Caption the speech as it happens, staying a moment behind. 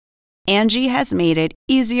Angie has made it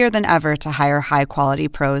easier than ever to hire high-quality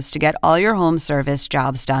pros to get all your home service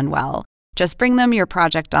jobs done well. Just bring them your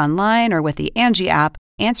project online or with the Angie app,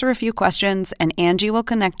 answer a few questions, and Angie will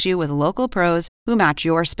connect you with local pros who match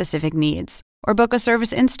your specific needs. Or book a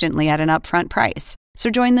service instantly at an upfront price. So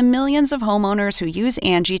join the millions of homeowners who use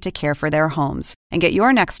Angie to care for their homes and get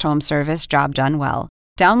your next home service job done well.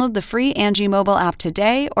 Download the free Angie mobile app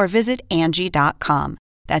today or visit Angie.com.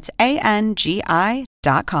 That's ANGI.com.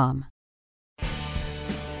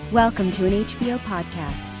 Welcome to an HBO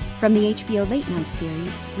podcast from the HBO Late Night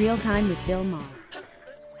series, Real Time with Bill Maher.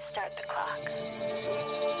 Start the clock.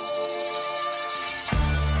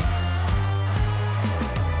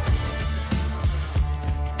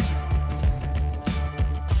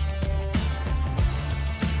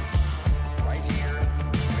 Right here with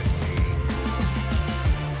me.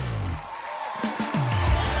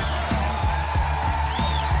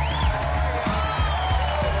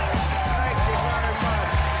 Thank you very much.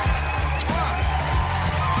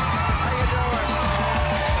 How you doing?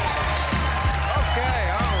 Okay,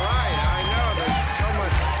 all right. I know there's so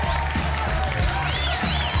much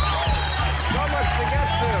to get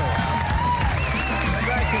to.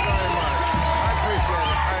 Thank you very much. I appreciate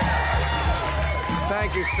it.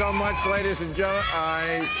 Thank you so much, ladies and gentlemen.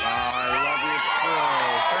 I love you too.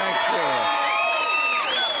 Thank you.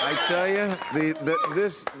 I tell you,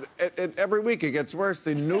 every week it gets worse.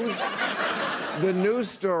 The news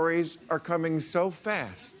stories are coming so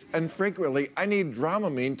fast, and frequently I need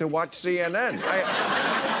Dramamine to watch CNN.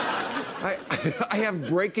 I have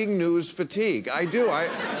breaking news fatigue. I do. I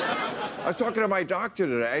was talking to my doctor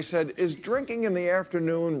today. I said, "Is drinking in the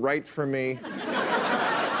afternoon right for me?"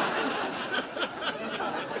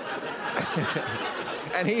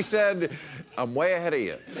 And he said, "I'm way ahead of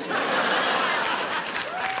you."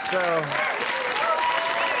 So,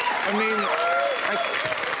 I mean,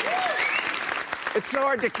 it's so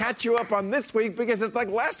hard to catch you up on this week because it's like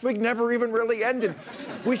last week never even really ended.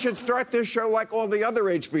 We should start this show like all the other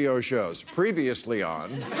HBO shows. Previously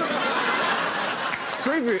on.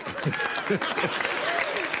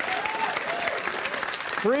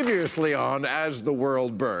 Previously on As the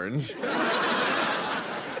World Burns.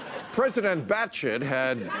 President Batshit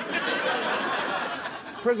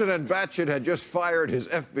had just fired his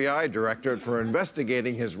FBI director for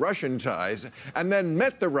investigating his Russian ties and then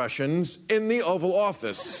met the Russians in the Oval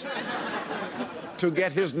Office to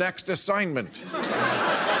get his next assignment.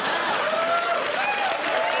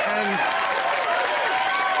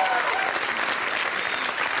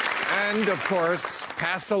 And of course,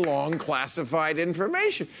 pass along classified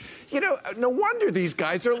information. You know, no wonder these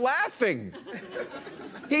guys are laughing.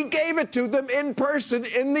 He gave it to them in person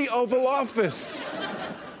in the Oval Office.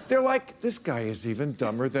 They're like, this guy is even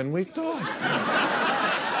dumber than we thought.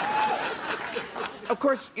 Of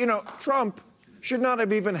course, you know, Trump should not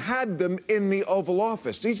have even had them in the Oval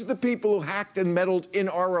Office. These are the people who hacked and meddled in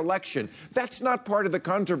our election. That's not part of the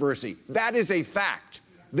controversy. That is a fact.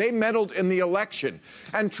 They meddled in the election.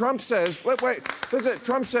 And Trump says, wait,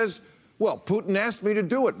 Trump says, well, Putin asked me to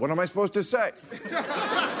do it. What am I supposed to say?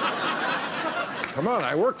 Come on,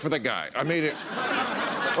 I work for the guy. I mean,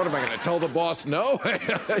 what am I going to tell the boss no?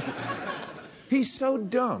 He's so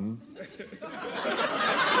dumb.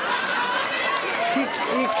 He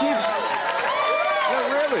keeps... No,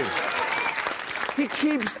 really. He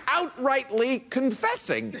keeps outrightly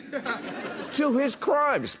confessing to his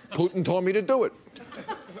crimes. Putin told me to do it.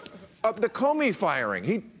 The Comey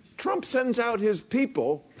firing. Trump sends out his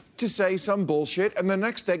people to say some bullshit, and the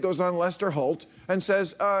next day goes on Lester Holt and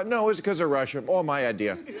says, no, it's because of Russia. All my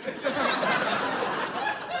idea.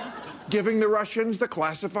 Giving the Russians the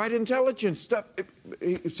classified intelligence stuff.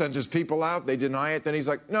 He sends his people out, they deny it, then he's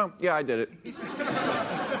like, no, yeah, I did it.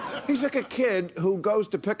 He's like a kid who goes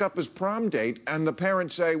to pick up his prom date, and the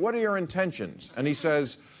parents say, what are your intentions? And he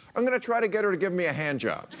says, I'm going to try to get her to give me a hand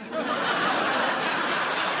job.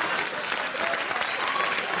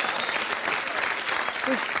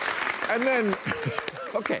 And then,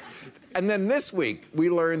 okay, and then this week we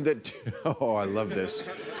learned that, oh, I love this,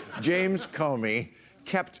 James Comey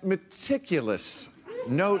kept meticulous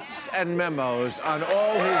notes and memos on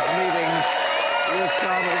all his meetings with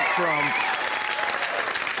Donald Trump,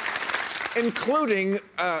 including,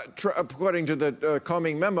 according to the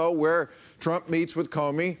Comey memo, where Trump meets with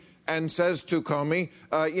Comey and says to Comey,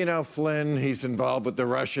 you know, Flynn, he's involved with the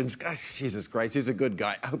Russians. Gosh, Jesus Christ, he's a good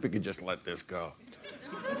guy. I hope you can just let this go.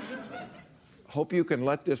 Hope you can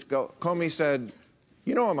let this go. Comey said,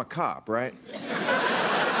 you know I'm a cop, right?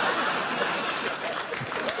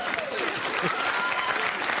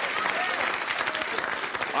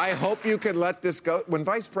 I hope you can let this go. When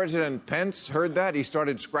Vice President Pence heard that, he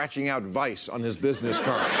started scratching out Vice on his business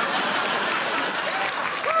cards.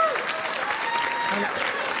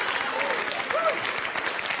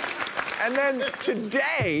 And then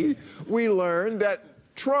today, we learned that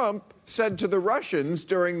Trump said to the Russians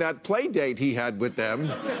during that play date he had with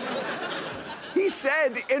them, he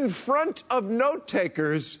said in front of note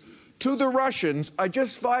takers to the Russians, I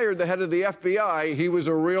just fired the head of the FBI. He was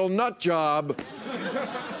a real nut job.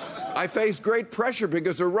 I faced great pressure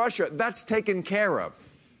because of Russia. That's taken care of.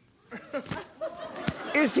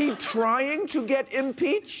 Is he trying to get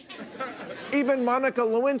impeached? Even Monica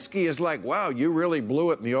Lewinsky is like, wow, you really blew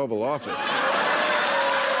it in the Oval Office.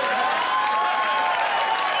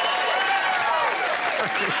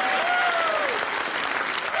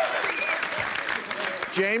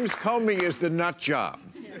 James Comey is the nut job,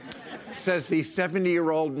 says the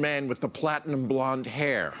 70-year-old man with the platinum blonde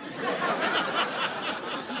hair.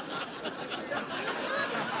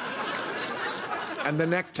 And the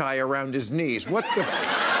necktie around his knees. What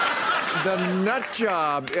the nut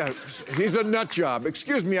job? He's a nut job.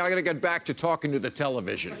 Excuse me, I gotta get back to talking to the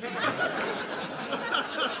television.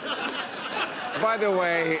 By the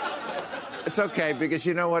way, it's okay, because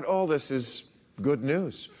you know what? All this is good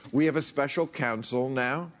news. We have a special counsel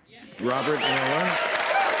now, Robert Mueller.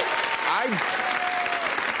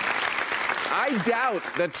 I doubt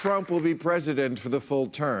that Trump will be president for the full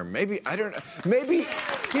term. Maybe, I don't know, maybe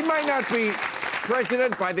he might not be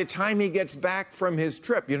president by the time he gets back from his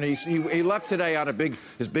trip. You know, he left today on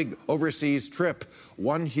his big overseas trip.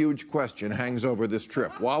 One huge question hangs over this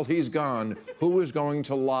trip. While he's gone, who is going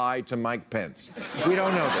to lie to Mike Pence? We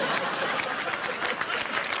don't know this.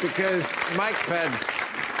 Because Mike Pence,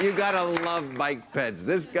 you gotta love Mike Pence.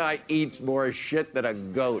 This guy eats more shit than a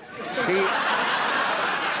goat.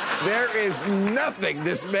 There is nothing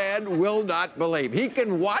this man will not believe. He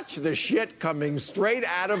can watch the shit coming straight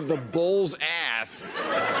out of the bull's ass.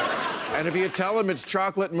 And if you tell him it's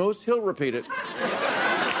chocolate mousse, he'll repeat it.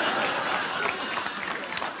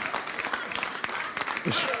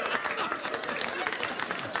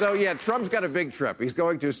 So, yeah, Trump's got a big trip. He's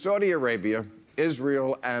going to Saudi Arabia,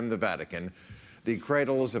 Israel, and the Vatican, the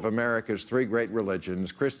cradles of America's three great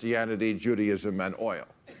religions, Christianity, Judaism, and oil.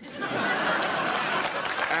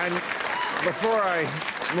 And before I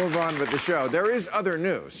move on with the show, there is other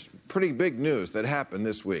news, pretty big news that happened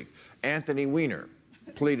this week. Anthony Weiner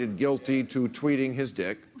pleaded guilty to tweeting his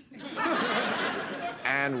dick,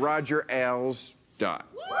 and Roger Ailes died.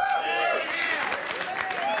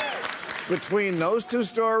 Between those two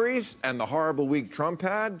stories and the horrible week Trump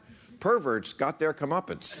had, perverts got their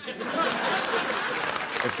comeuppance.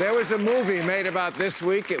 If there was a movie made about this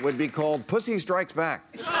week, it would be called Pussy Strikes Back.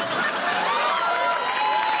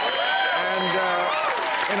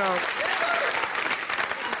 You know,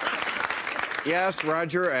 yes,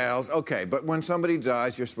 Roger Ailes, okay, but when somebody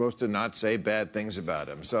dies, you're supposed to not say bad things about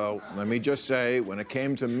him. So let me just say, when it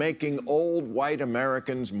came to making old white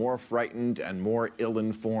Americans more frightened and more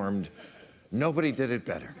ill-informed, nobody did it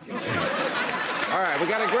better. All right, we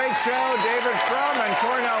got a great show. David Frum and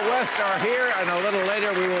Cornel West are here, and a little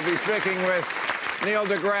later we will be speaking with Neil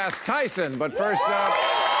deGrasse Tyson. But first up,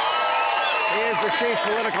 he is the chief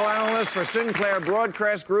political analyst for Sinclair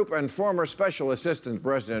Broadcast Group and former special assistant to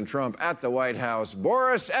President Trump at the White House,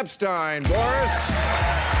 Boris Epshteyn. Boris.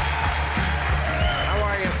 How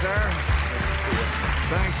are you, sir? Nice to see you.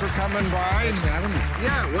 Thanks for coming by. Thanks for having me.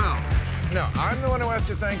 Yeah, well, no, I'm the one who has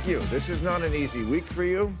to thank you. This is not an easy week for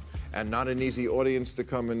you, and not an easy audience to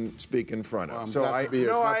come and speak in front of. Well, I'm glad to be here.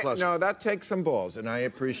 It's my pleasure. No, that takes some balls, and I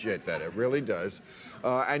appreciate that. It really does.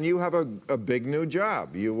 And you have a big new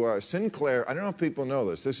job. You, Sinclair, I don't know if people know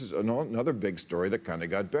this. This is another big story that kind of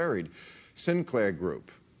got buried. Sinclair Group.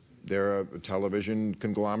 They're a television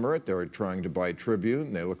conglomerate. They're trying to buy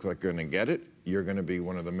Tribune. They look like they're going to get it. You're going to be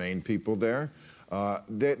one of the main people there.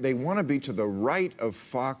 They want to be to the right of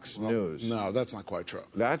Fox News. No, that's not quite true.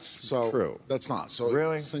 That's true. That's not. So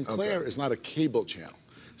really? Sinclair is not a cable channel.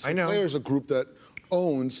 I know. Sinclair is a group that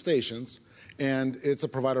owns stations, and it's a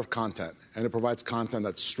provider of content, and it provides content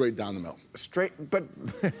that's straight down the middle. But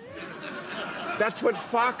that's what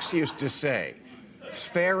Fox used to say. It's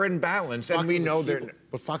fair and balanced, and we know they're...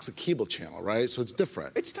 But Fox is a cable channel, right? So it's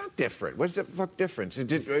different. It's not different. What's the fuck difference?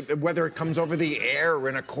 Whether it comes over the air or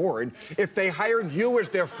in a cord, if they hired you as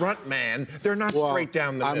their front man, they're not straight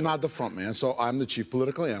down the middle. I'm not the front man, so I'm the chief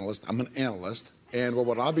political analyst. I'm an analyst. And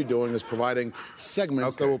what I'll be doing is providing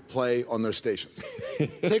segments that will play on their stations.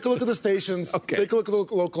 Take a look at the stations. Okay. Take a look at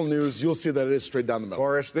the local news. You'll see that it is straight down the middle.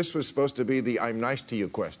 Boris, this was supposed to be the I'm nice to you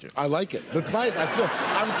question. I like it. That's nice. I'm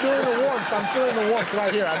feeling the warmth. I'm feeling the warmth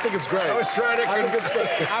right here. I think it's great. I think it's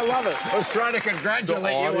great. I love it. I was trying to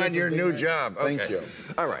congratulate you on your new job. Okay. Thank you.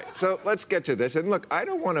 All right, so let's get to this. And look, I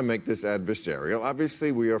don't want to make this adversarial.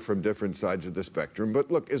 Obviously, we are from different sides of the spectrum.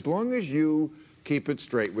 But look, as long as you keep it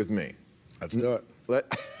straight with me. Let's do it.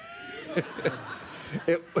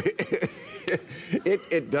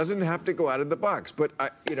 It doesn't have to go out of the box. But,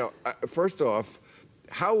 first off,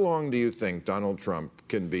 how long do you think Donald Trump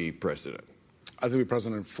can be president? I think he'll be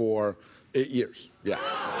president for 8 years. Yeah.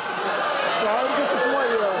 Sorry to disappoint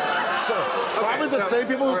you. Probably the same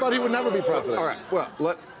people who thought he would never be president. All right.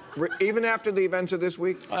 Well, even after the events of this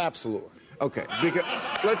week? Absolutely. Okay.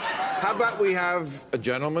 Because how about we have a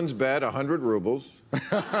gentleman's bet, 100 rubles? I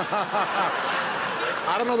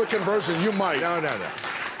don't know the conversion. You might. No.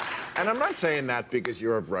 And I'm not saying that because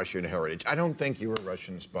you're of Russian heritage. I don't think you're a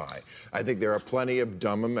Russian spy. I think there are plenty of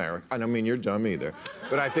dumb Americans. I don't mean you're dumb either.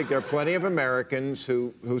 But I think there are plenty of Americans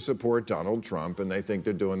who support Donald Trump, and they think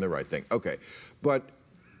they're doing the right thing. Okay. But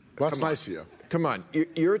that's nice of you. Come on.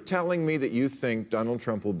 You're telling me that you think Donald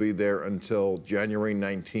Trump will be there until January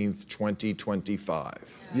 19th,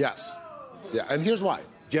 2025? Yes. Yeah, and here's why.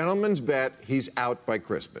 Gentleman's bet, he's out by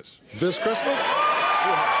Christmas. This Christmas?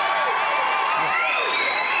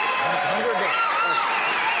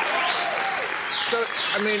 So,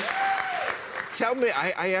 I mean, tell me,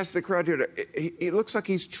 I asked the crowd here, it looks like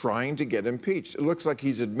he's trying to get impeached. It looks like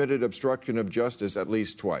he's admitted obstruction of justice at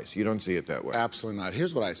least twice. You don't see it that way? Absolutely not.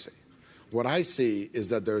 Here's what I see. What I see is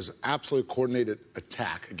that there's absolutely coordinated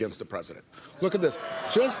attack against the president. Look at this.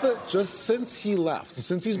 Just since he left,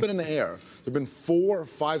 since he's been in the air, there have been 4 or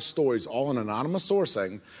 5 stories, all in anonymous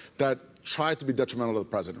sourcing, that tried to be detrimental to the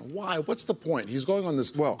president. Why? What's the point? He's going on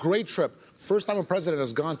this great trip. First time a president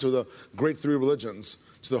has gone to the great 3 religions,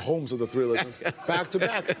 to the homes of the 3 religions, back to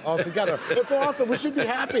back, all together. It's awesome. We should be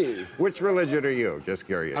happy. Which religion are you? Just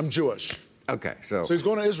curious. I'm Jewish. Okay, so he's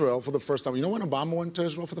going to Israel for the first time. You know when Obama went to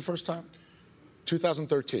Israel for the first time?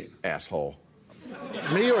 2013. Asshole.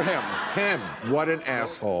 Me or him? Him. What an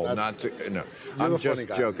asshole. No, I'm just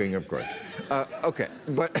joking, of course. Okay,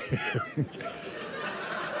 but...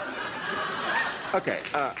 Okay,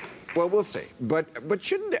 well, we'll see. But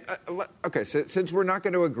shouldn't... okay, so since we're not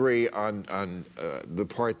going to agree on the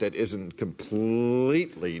part that isn't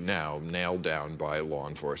completely now nailed down by law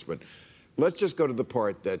enforcement, let's just go to the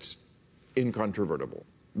part that's incontrovertible,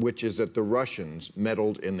 which is that the Russians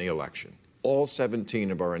meddled in the election. All 17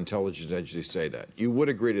 of our intelligence agencies say that. You would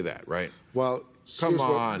agree to that, right? Well, come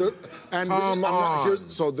on.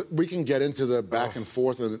 So we can get into the back and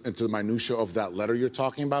forth and into the minutia of that letter you're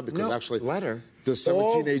talking about, because actually, the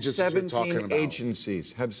 17 agencies you're talking about. 17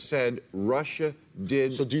 agencies have said Russia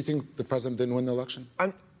did. So do you think the president didn't win the election?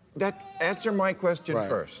 Answer my question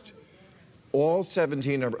first. All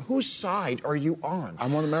 17 of... Whose side are you on?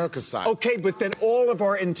 I'm on America's side. Okay, but then all of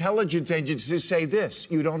our intelligence agencies say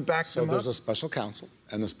this. You don't back them up? So there's a special counsel,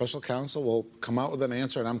 and the special counsel will come out with an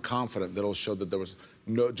answer, and I'm confident that it'll show that there was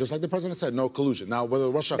no, just like the president said, no collusion. Now, whether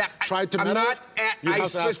Russia tried to meddle... I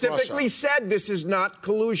specifically said this is not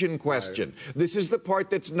collusion question. Right. This is the part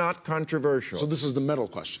that's not controversial. So this is the meddle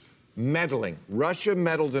question. Meddling. Russia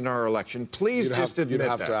meddled in our election. Please admit that. You'd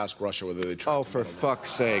have to ask Russia whether they tried. Oh, for fuck's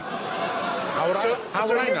sake. How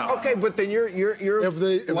would I know? Okay, but then you're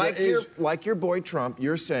like your boy Trump,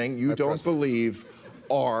 you're saying you don't believe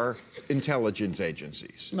our intelligence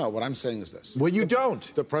agencies. No, what I'm saying is this. Well, you don't.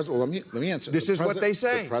 The president. Well, let me answer. This is what they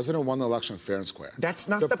say. The president won the election fair and square. That's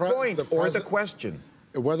not the point or the question.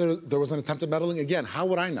 Whether there was an attempt at meddling, again, how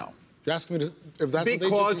would I know? You're asking me if that's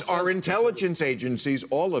because our intelligence agencies,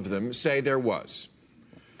 all of them, say there was.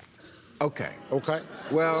 Okay. Okay.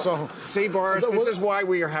 Well, see, Boris, this is why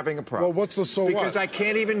we are having a problem. Well, what's the so Because I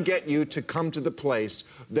can't even get you to come to the place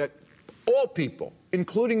that all people,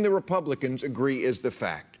 including the Republicans, agree is the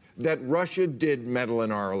fact that Russia did meddle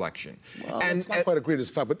in our election. Well, it's not quite agreed as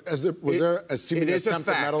fact, but was there a seeming attempt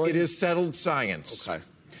at meddling? It is settled science. Okay.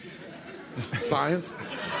 Science?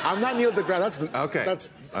 I'm not Neil deGrasse.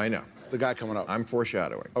 That's I know. The guy coming up. I'm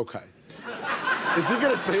foreshadowing. Okay. Is he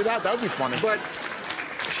going to say that? That would be funny. But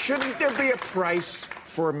shouldn't there be a price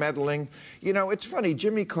for meddling? You know, it's funny.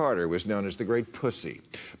 Jimmy Carter was known as the great pussy.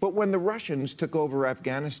 But when the Russians took over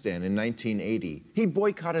Afghanistan in 1980, he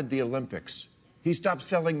boycotted the Olympics. He stopped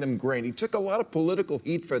selling them grain. He took a lot of political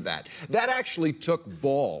heat for that. That actually took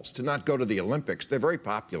balls to not go to the Olympics. They're very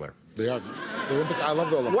popular. They are. I love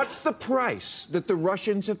the Olympics. What's the price that the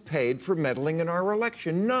Russians have paid for meddling in our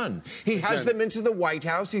election? None. He has them into the White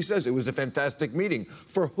House. He says it was a fantastic meeting.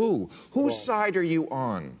 For who? Whose side are you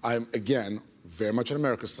on? I'm, again, very much on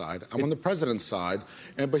America's side. I'm on the president's side.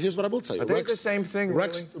 But here's what I will tell you. Are they the same thing,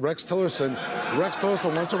 Rex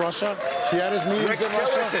Tillerson went to Russia. He had his meetings in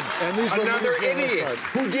Russia. And these were another meetings idiot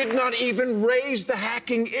who did not even raise the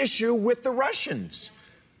hacking issue with the Russians.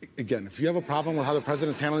 Again, if you have a problem with how the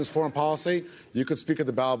president's handling his foreign policy, you could speak at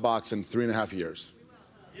the ballot box in 3.5 years.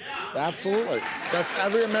 Yeah. Absolutely. That's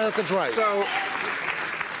every American's right. So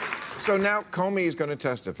now Comey is going to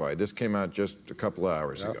testify. This came out just a couple of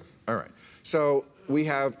hours ago. All right. So we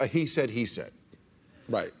have a he said, he said.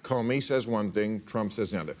 Right. Comey says one thing, Trump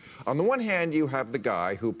says another. On the one hand, you have the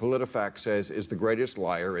guy who PolitiFact says is the greatest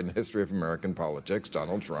liar in the history of American politics,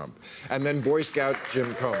 Donald Trump, and then Boy Scout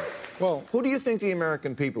Jim Comey. Well, who do you think the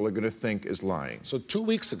American people are going to think is lying? So 2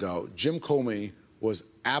 weeks ago, Jim Comey was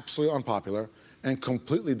absolutely unpopular and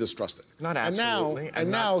completely distrusted. Not absolutely. And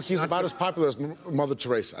now he's about as popular as Mother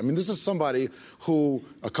Teresa. I mean, this is somebody who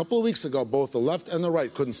a couple of weeks ago, both the left and the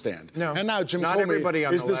right couldn't stand. No, and now Jim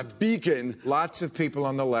Comey is this beacon. Lots of people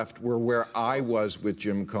on the left were where I was with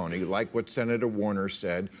Jim Comey, like what Senator Warner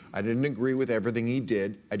said. I didn't agree with everything he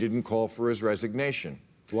did. I didn't call for his resignation.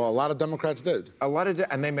 Well, a lot of Democrats did.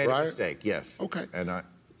 And they made a mistake, yes. Okay. And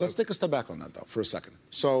let's take a step back on that, though, for a second.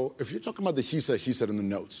 So if you're talking about the he said in the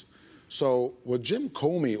notes, so what Jim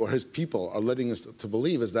Comey or his people are letting us to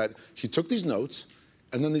believe is that he took these notes,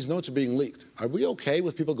 and then these notes are being leaked. Are we okay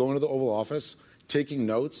with people going to the Oval Office, taking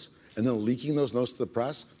notes, and then leaking those notes to the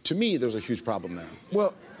press? To me, there's a huge problem there.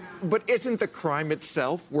 Well, but isn't the crime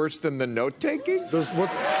itself worse than the note-taking? There's no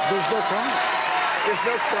crime. There's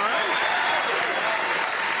no crime?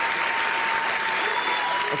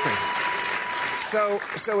 Okay. So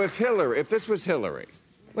if this was Hillary,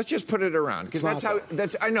 let's just put it around, because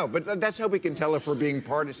I know, but that's how we can tell if we're being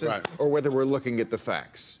partisan or whether we're looking at the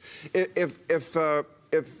facts. If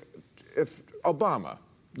Obama,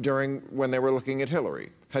 when they were looking at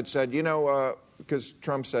Hillary, had said, you know, because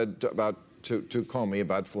Trump said to Comey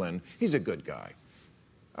about Flynn, he's a good guy.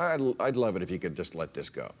 I'd love it if you could just let this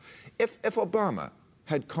go. If Obama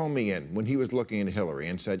had Comey in when he was looking at Hillary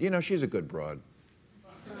and said, you know, she's a good broad.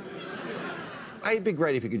 It'd be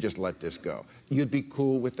great if you could just let this go. You'd be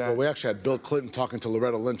cool with that? Well, we actually had Bill Clinton talking to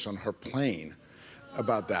Loretta Lynch on her plane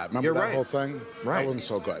about that. Remember that whole thing? Right. That wasn't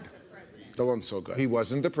so good. That wasn't so good. He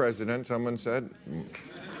wasn't the president, someone said.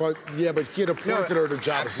 Well, yeah, but he had appointed her to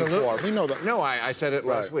jobs before. We know that. No, I said it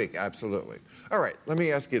last week. Absolutely. All right, let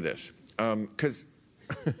me ask you this. Because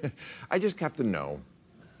I just have to know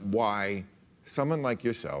why someone like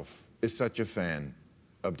yourself is such a fan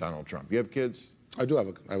of Donald Trump. You have kids? I do have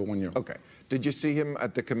a 1 year. Okay. Did you see him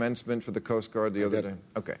at the commencement for the Coast Guard the other day?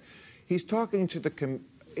 Okay. He's talking to the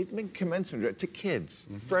commencement to kids,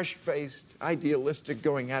 fresh-faced, idealistic,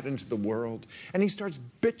 going out into the world, and he starts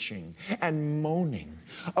bitching and moaning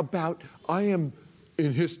about, I am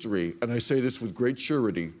in history, and I say this with great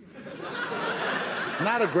surety.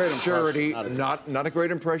 Not a great impression. Surety, not a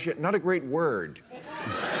great impression, not a great word.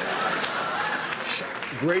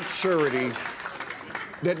 Great surety.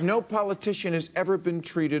 That no politician has ever been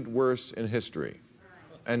treated worse in history.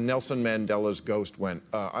 And Nelson Mandela's ghost went,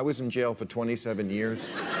 I was in jail for 27 years.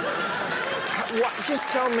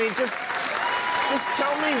 Just tell me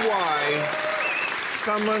why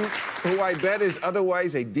someone who I bet is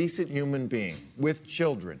otherwise a decent human being with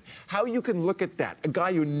children, how you can look at that, a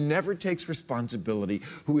guy who never takes responsibility,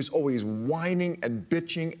 who is always whining and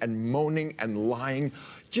bitching and moaning and lying.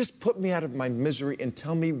 Just put me out of my misery and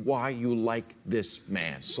tell me why you like this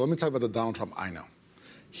man. So let me talk about the Donald Trump I know.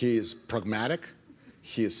 He is pragmatic,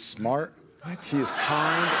 he is smart, he is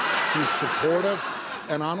kind, he's supportive,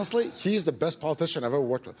 and honestly, he's the best politician I've ever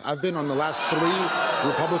worked with. I've been on the last 3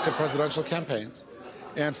 Republican presidential campaigns.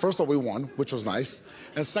 And first of all, we won, which was nice.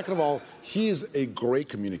 And second of all, he's a great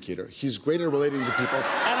communicator. He's great at relating to people.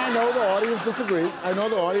 And I know the audience disagrees. I know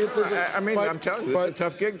the audience isn't. I'm telling you, it's a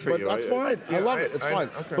tough gig for you. But that's fine. I love it. It's fine.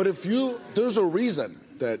 Okay. But there's a reason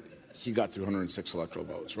that he got 306 electoral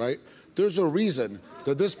votes, right? There's a reason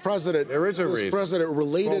that this president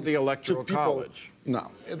related the Electoral to people. College.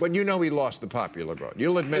 No. But you know he lost the popular vote.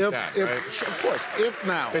 You'll admit that, right? Of course.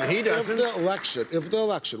 But he doesn't. If the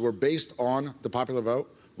election were based on the popular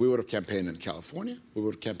vote, we would have campaigned in California, we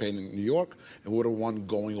would have campaigned in New York, and we would have won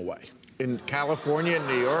going away. In California and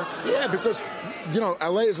New York? Yeah, because,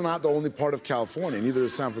 L.A. is not the only part of California, neither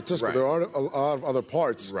is San Francisco. Right. There are a lot of other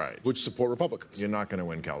parts which support Republicans. You're not going to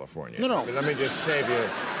win California. No. I mean, let me just save you.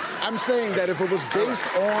 I'm saying that if it was based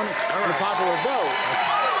on the popular vote,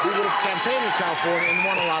 we would campaigned in California and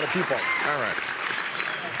won a lot of people. All right.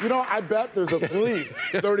 You know, I bet there's at least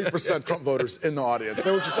 30% Trump voters in the audience.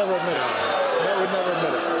 They would just never admit it. They would never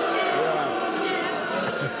admit it. Yeah.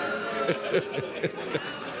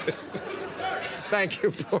 Thank you,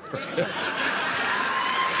 Boris.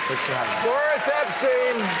 Thanks for having me. Boris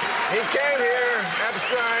Epshteyn, he came here.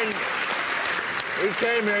 Epshteyn, he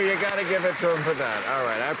came here. You got to give it to him for that. All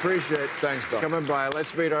right, I appreciate Thanks, Bill. coming by.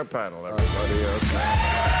 Let's meet our panel, everybody. Okay.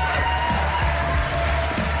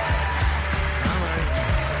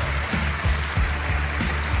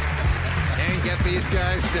 Can't get these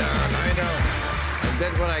guys down. I know. I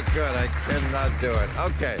did what I could. I cannot do it.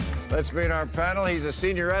 Okay, let's meet our panel. He's a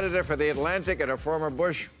senior editor for The Atlantic and a former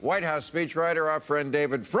Bush White House speechwriter. Our friend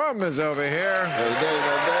David Frum is over here.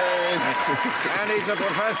 And he's a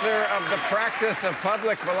professor of the practice of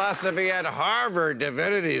public philosophy at Harvard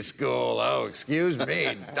Divinity School. Oh, excuse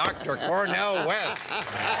me, Dr. Cornel West. There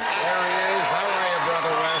he is. How are you,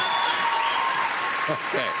 Brother West?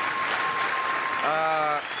 Okay.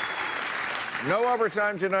 No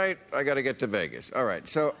overtime tonight. I got to get to Vegas. All right.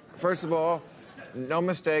 So, first of all, no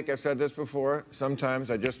mistake. I've said this before.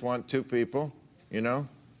 Sometimes I just want two people. You know,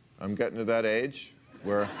 I'm getting to that age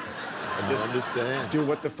where I just do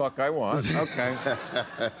what the fuck I want. Okay.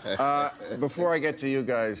 Before I get to you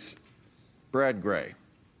guys, Brad Gray.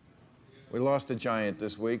 We lost a giant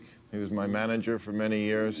this week. He was my manager for many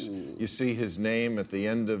years. You see his name at the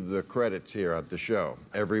end of the credits here at the show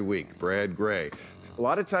every week, Brad Gray. A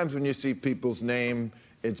lot of times when you see people's name,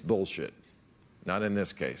 it's bullshit. Not in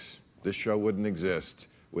this case. This show wouldn't exist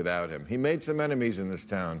without him. He made some enemies in this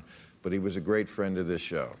town, but he was a great friend of this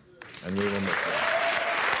show. And we will miss him.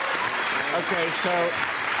 Okay, so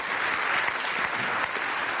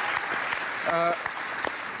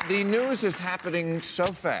the news is happening so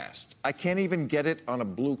fast. I can't even get it on a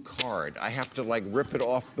blue card. I have to, like, rip it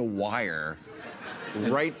off the wire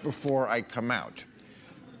right before I come out.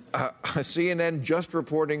 CNN just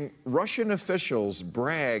reporting Russian officials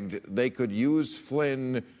bragged they could use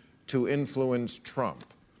Flynn to influence Trump,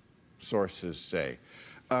 sources say.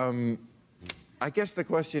 I guess the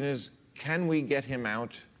question is, can we get him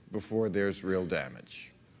out before there's real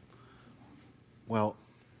damage? Well,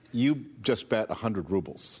 you just bet 100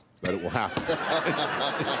 rubles that it will happen.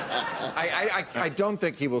 I don't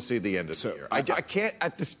think he will see the end of the year. I can't,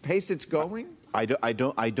 at this pace it's going. I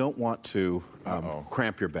don't want to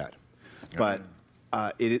cramp your bet, but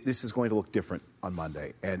this is going to look different on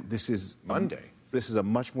Monday, and this is this is a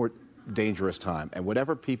much more dangerous time. And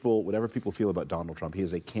whatever people feel about Donald Trump, he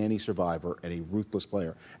is a canny survivor and a ruthless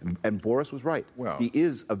player. And Boris was right. Well, he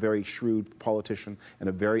is a very shrewd politician and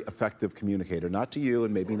a very effective communicator. Not to you,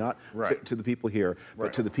 and maybe not to the people here,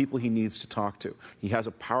 but to the people he needs to talk to. He has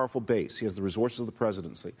a powerful base. He has the resources of the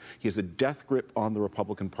presidency. He has a death grip on the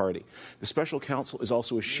Republican Party. The special counsel is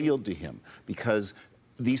also a shield to him because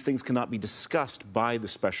these things cannot be discussed by the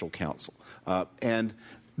special counsel. And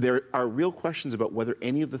there are real questions about whether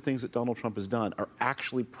any of the things that Donald Trump has done are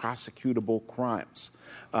actually prosecutable crimes.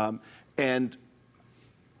 And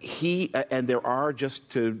there are,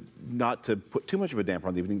 not to put too much of a damper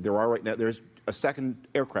on the evening, there are right now, there's a second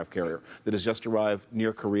aircraft carrier that has just arrived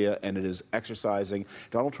near Korea, and it is exercising.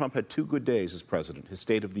 Donald Trump had 2 good days as president, his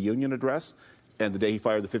State of the Union address and the day he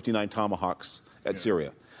fired the 59 Tomahawks at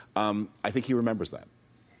Syria. I think he remembers that.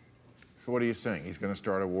 So what are you saying? He's going to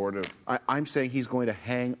start a war to... I'm saying he's going to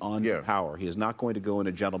hang on to power. He is not going to go in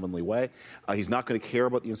a gentlemanly way. He's not going to care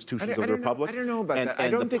about the institutions of the Republic. I don't know about that.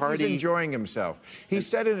 I don't think he's enjoying himself. He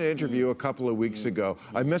said in an interview a couple of weeks ago,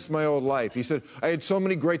 I miss my old life. He said, I had so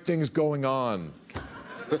many great things going on.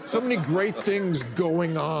 So many great things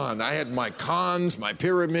going on. I had my cons, my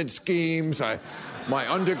pyramid schemes, my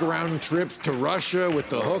underground trips to Russia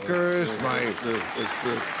with the hookers, my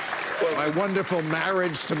wonderful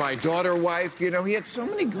marriage to my daughter wife. You know, he had so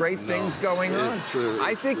many great things going on.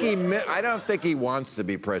 I don't think he wants to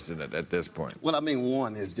be president at this point. Well, I mean,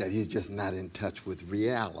 one is that he's just not in touch with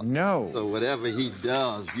reality. No. So whatever he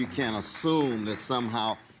does, you can't assume that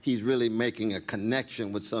somehow he's really making a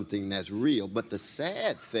connection with something that's real. But the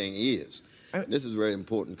sad thing is, this is very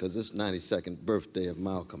important because this is the 92nd birthday of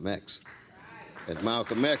Malcolm X. And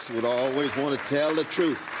Malcolm X would always want to tell the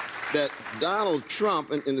truth. That Donald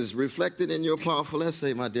Trump, and is reflected in your powerful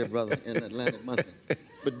essay, my dear brother, in Atlantic Monthly,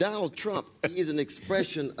 but Donald Trump, he's an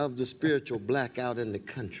expression of the spiritual blackout in the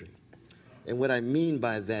country. And what I mean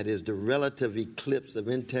by that is the relative eclipse of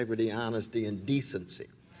integrity, honesty, and decency.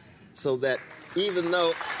 So that even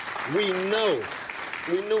though we knew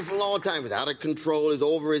for a long time he's out of control, he's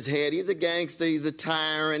over his head, he's a gangster, he's a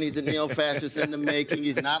tyrant, he's a neo-fascist in the making,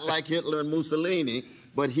 he's not like Hitler and Mussolini,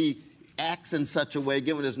 but he acts in such a way,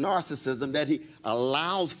 given his narcissism, that he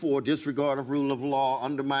allows for disregard of rule of law,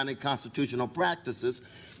 undermining constitutional practices.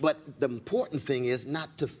 But the important thing is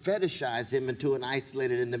not to fetishize him into an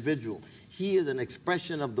isolated individual. He is an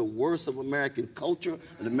expression of the worst of American culture,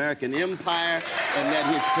 an American empire, and that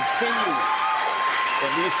he's continuing.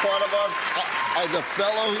 And he's part of us as a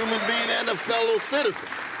fellow human being and a fellow citizen.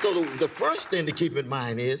 So the first thing to keep in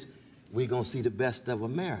mind is we're going to see the best of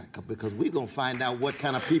America, because we're going to find out what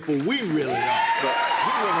kind of people we really are. But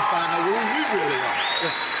we're going to find out who we really are.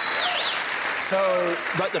 So,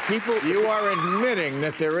 but the people... You are admitting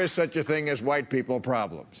that there is such a thing as white people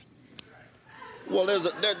problems. Well, there's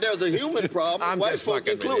a human problem, I'm white just folk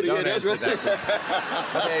fucking with included. you. Yeah, that's Don't right.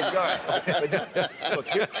 answer that.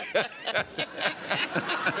 Okay, go ahead.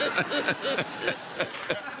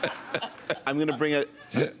 I'm going to bring it...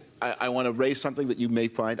 I want to raise something that you may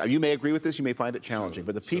find, you may agree with this, you may find it challenging,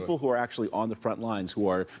 but the people who are actually on the front lines, who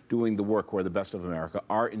are doing the work, who are the best of America,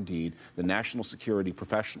 are indeed the national security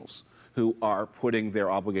professionals who are putting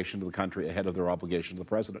their obligation to the country ahead of their obligation to the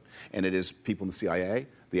president. And it is people in the CIA,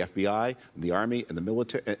 the FBI, the Army, and the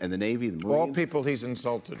military, and the Navy, the Marines. All people he's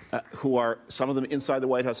insulted. Who are, some of them inside the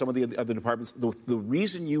White House, some of the other departments. The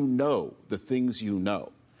reason you know the things you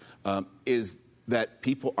know is that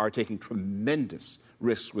people are taking tremendous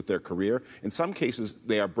risks with their career. In some cases,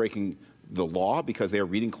 they are breaking the law because they are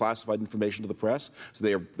reading classified information to the press. So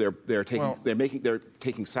they're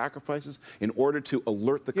taking sacrifices in order to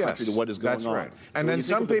alert the country to what is going on. That's right. So and then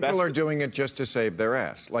some people are doing it just to save their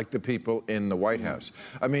ass, like the people in the White House.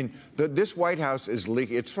 I mean, this White House is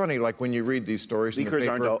leaking. It's funny, like when you read these stories in the paper. Leakers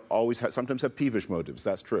aren't always sometimes have peevish motives.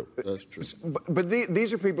 That's true. That's true. But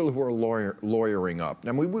these are people who are lawyering up.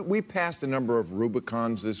 Now, we passed a number of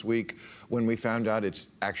Rubicons this week when we found out it's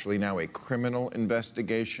actually now a criminal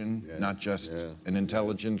investigation, not just an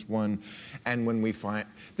intelligence one. And when we find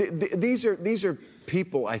these are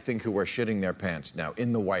people, I think, who are shitting their pants now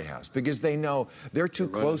in the White House because they know they're too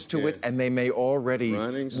close to it, and they may already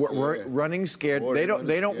running scared.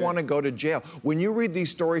 They don't want to go to jail. When you read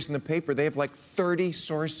these stories in the paper, they have like 30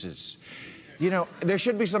 sources. You know, there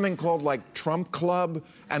should be something called like Trump Club,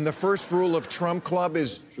 and the first rule of Trump Club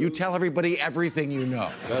is you tell everybody everything you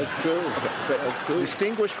know. That's true. That's true.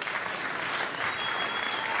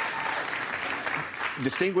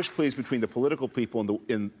 Distinguish, please, between the political people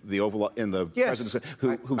in the presidency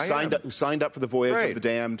who signed up for the voyage of the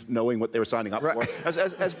damned, knowing what they were signing up for,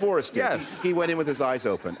 as Boris did. Yes. He went in with his eyes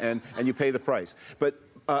open, and you pay the price. But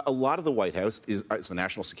a lot of the White House is the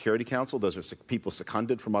National Security Council. Those are people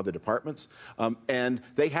seconded from other departments, and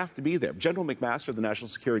they have to be there. General McMaster, the National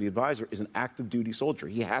Security Advisor, is an active duty soldier.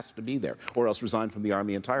 He has to be there, or else resign from the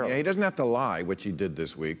Army entirely. Yeah, he doesn't have to lie, which he did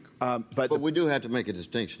this week. But we do have to make a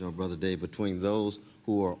distinction, though, Brother Dave, between those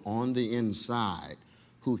who are on the inside,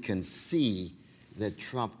 who can see that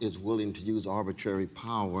Trump is willing to use arbitrary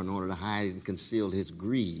power in order to hide and conceal his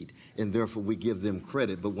greed, and therefore we give them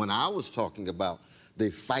credit. But when I was talking about they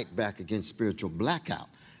fight back against spiritual blackout,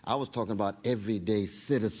 I was talking about everyday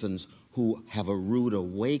citizens who have a rude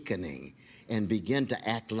awakening and begin to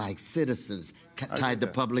act like citizens tied to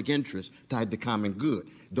public interest, tied to common good.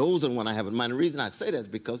 Those are the ones I have in mind. The reason I say that is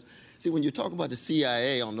because, see, when you talk about the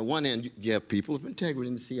CIA, on the one hand, you have people of integrity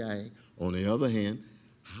in the CIA. On the other hand,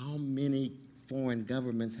 how many foreign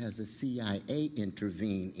governments has the CIA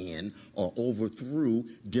intervened in or overthrew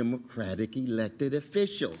democratic elected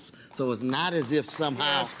officials? So it's not as if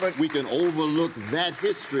somehow we can overlook that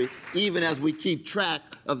history, even as we keep track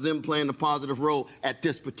of them playing a positive role at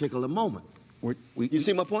this particular moment. You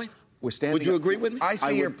see my point? We're standing. Would you agree with me? I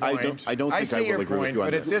see your point. I don't think I will agree with you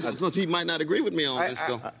on this. But he might not agree with me on this,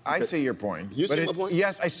 though. I see your point. You see my point?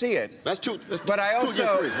 Yes, I see it. That's two. But I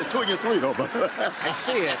also. That's 2 and 3, though. I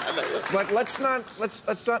see it. But let's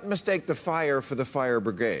not mistake the fire for the fire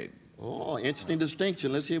brigade. Oh, interesting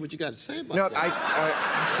distinction. Let's hear what you got to say about that. No,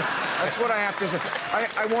 that's what I have to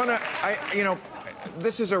say. You know,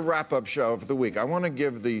 this is a wrap-up show of the week. I want to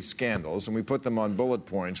give the scandals, and we put them on bullet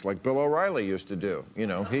points like Bill O'Reilly used to do. You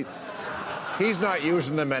know, he's not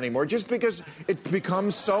using them anymore just because it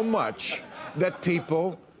becomes so much that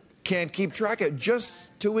people can't keep track of it.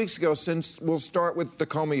 Just 2 weeks ago, we'll start with the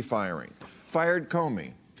Comey firing. Fired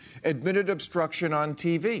Comey. Admitted obstruction on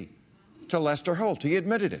TV to Lester Holt. He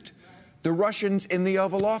admitted it. The Russians in the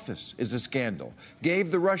Oval Office is a scandal.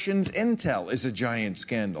 Gave the Russians intel is a giant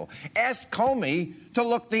scandal. Asked Comey to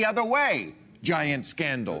look the other way. Giant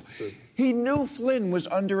scandal. He knew Flynn was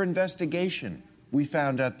under investigation, we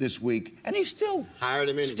found out this week, and he still hired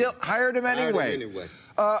him anyway.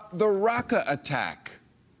 The Raqqa attack.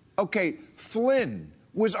 Okay, Flynn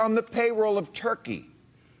was on the payroll of Turkey.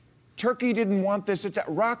 Turkey didn't want this attack.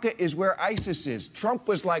 Raqqa is where ISIS is. Trump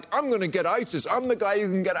was like, I'm going to get ISIS. I'm the guy who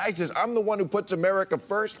can get ISIS. I'm the one who puts America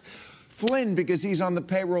first. Flynn, because he's on the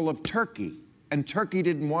payroll of Turkey, and Turkey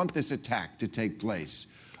didn't want this attack to take place,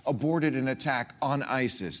 aborted an attack on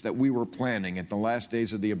ISIS that we were planning at the last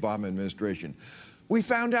days of the Obama administration. We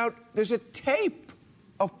found out there's a tape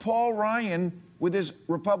of Paul Ryan with his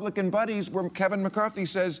Republican buddies where Kevin McCarthy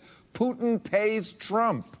says Putin pays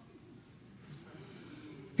Trump.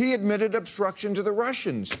 He admitted obstruction to the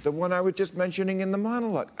Russians, the one I was just mentioning in the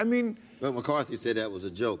monologue. I mean... But McCarthy said that was a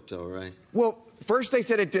joke, though, right? Well, first they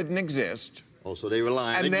said it didn't exist. Oh, so they were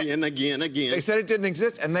lying again. They said it didn't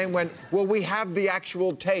exist, and they went, well, we have the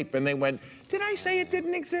actual tape. And they went, did I say it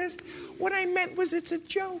didn't exist? What I meant was it's a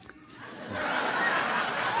joke.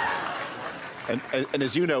 And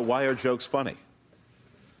as you know, why are jokes funny?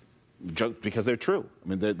 Because they're true. I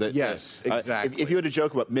mean, yes, exactly. If you had a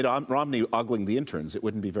joke about Mitt Romney ogling the interns, it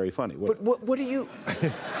wouldn't be very funny. But what do you...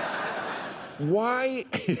 Why...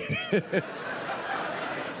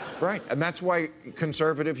 Right, and that's why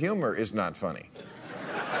conservative humor is not funny.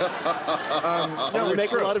 No, we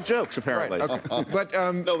make a lot of jokes, apparently. Right, okay. But,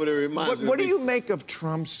 Nobody reminds me. What do you make of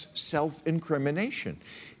Trump's self-incrimination?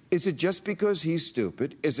 Is it just because he's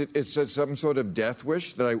stupid? Is it some sort of death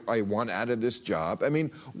wish that I want out of this job? I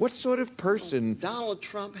mean, what sort of person... Donald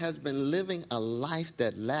Trump has been living a life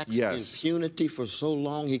that lacks impunity for so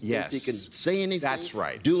long. He thinks he can say anything. That's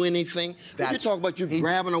right. Do anything. When you talk about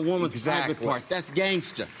grabbing a woman's private parts, that's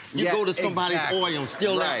gangster. You go to somebody's oil and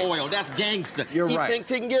steal that oil. That's gangster. He thinks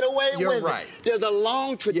he can get away with it. There's a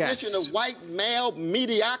long tradition of white male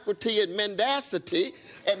mediocrity and mendacity,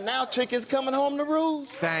 and now chick is coming home to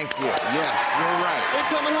roost. Thank you. Yes, you're right. They're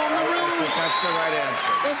coming home to roost. I think that's the right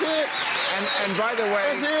answer. That's it. And by the way,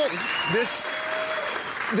 that's it.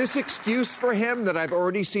 This excuse for him that I've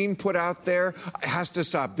already seen put out there has to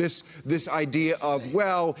stop. This idea of,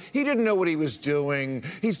 well, he didn't know what he was doing.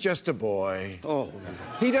 He's just a boy. Oh.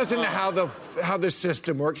 He doesn't know how the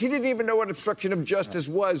system works. He didn't even know what obstruction of justice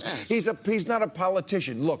was. He's not a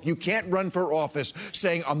politician. Look, you can't run for office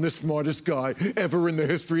saying, I'm the smartest guy ever in the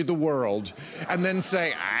history of the world, and then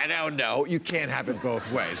say, I don't know. You can't have it both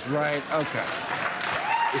ways, right? Okay.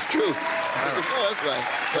 It's true. That's right.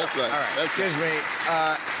 That's right. All right. Excuse me.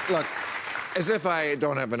 Look, as if I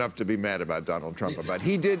don't have enough to be mad about Donald Trump about.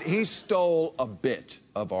 He stole a bit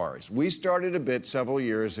of ours. We started a bit several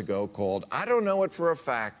years ago called I Don't Know It for a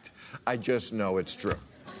Fact, I Just Know It's True.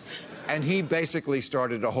 And he basically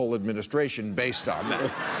started a whole administration based on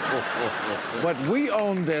that. But we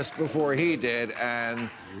owned this before he did, and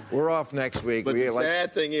we're off next week. But the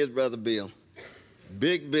sad thing is, Brother Bill,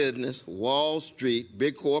 big business, Wall Street,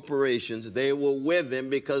 big corporations, they were with him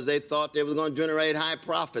because they thought they were going to generate high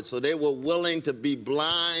profits. So they were willing to be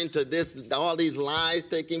blind to all these lies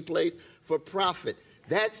taking place for profit.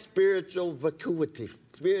 That's spiritual vacuity,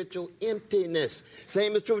 spiritual emptiness.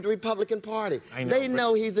 Same is true with the Republican Party. They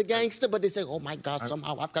know he's a gangster, but they say, oh, my God,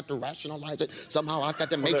 somehow I've got to rationalize it. Somehow I've got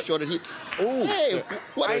to make sure that he... Hey,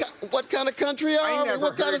 what kind of country are we?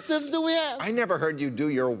 What kind of system do we have? I never heard you do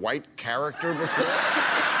your white character before.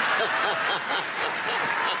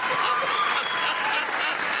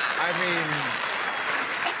 I mean...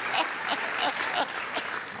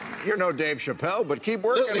 You're no Dave Chappelle, but keep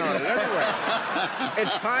working on it anyway.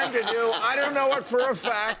 It's time to do I Don't Know It for a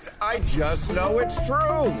Fact, I Just Know It's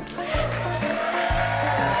True.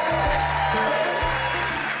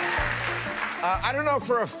 I don't know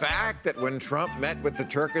for a fact that when Trump met with the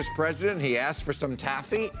Turkish president, he asked for some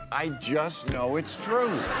taffy. I just know it's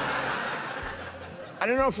true. I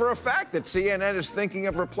don't know for a fact that CNN is thinking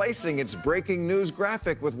of replacing its breaking news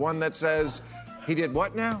graphic with one that says, he did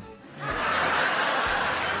what now?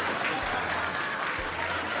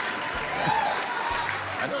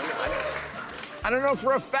 I don't know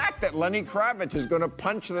for a fact that Lenny Kravitz is going to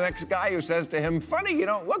punch the next guy who says to him, funny, you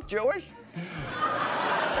don't look Jewish.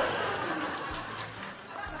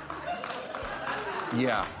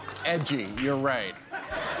 Yeah, edgy, you're right.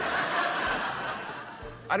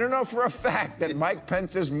 I don't know for a fact that Mike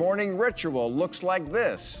Pence's morning ritual looks like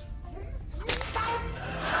this.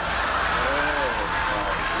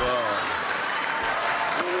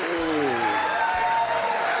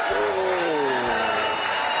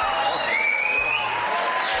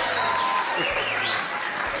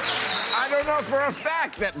 For a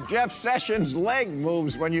fact that Jeff Sessions' leg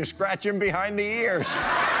moves when you scratch him behind the ears.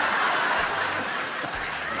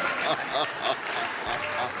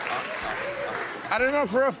 I don't know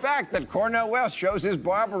for a fact that Cornel West shows his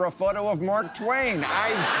barber a photo of Mark Twain.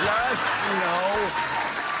 I just know.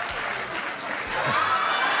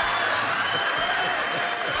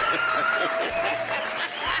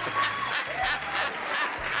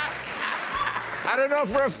 I don't know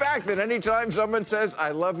for a fact that anytime someone says,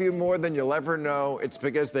 I love you more than you'll ever know, it's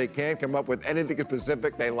because they can't come up with anything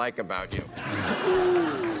specific they like about you.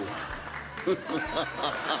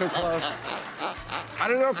 So close. I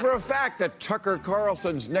don't know for a fact that Tucker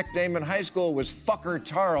Carlson's nickname in high school was Fucker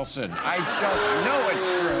Tarlson. I just know it's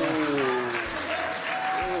true.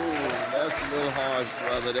 That's a little harsh,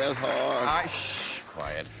 brother. That's hard.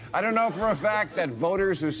 Quiet. I don't know for a fact that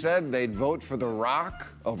voters who said they'd vote for The Rock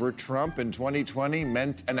over Trump in 2020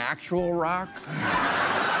 meant an actual rock.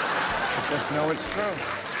 I just know it's true.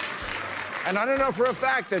 And I don't know for a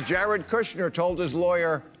fact that Jared Kushner told his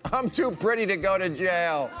lawyer, I'm too pretty to go to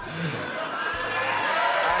jail. I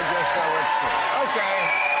just know it's true. Okay.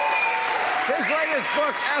 His latest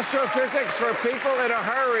book, Astrophysics for People in a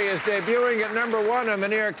Hurry, is debuting at #1 on the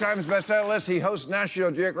New York Times bestseller list. He hosts National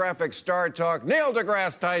Geographic Star Talk. Neil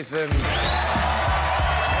deGrasse Tyson. There he is.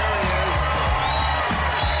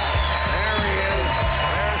 There he is.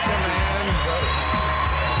 There's the man.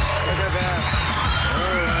 Look at that. All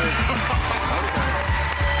right.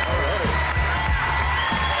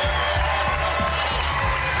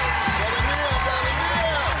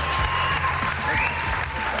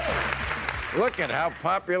 Look at how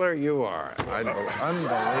popular you are.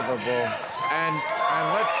 Unbelievable. And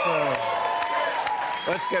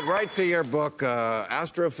let's get right to your book,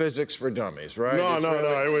 Astrophysics for Dummies, right? No,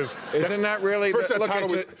 it was... Isn't that really... First,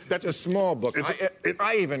 That's a small book.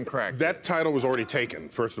 I even cracked that title was already taken,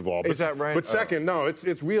 first of all. Is that right? But second, no,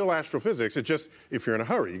 it's real astrophysics. It's just, if you're in a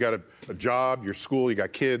hurry, you got a job, your school, you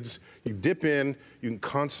got kids, you dip in, you can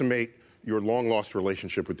consummate your long-lost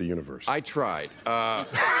relationship with the universe. I tried.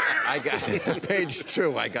 I got page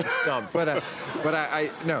 2. I got stumped. But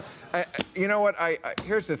no. You know what?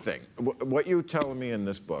 Here's the thing. What you telling me in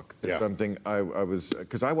this book is something I was,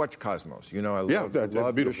 because I watch Cosmos. You know, I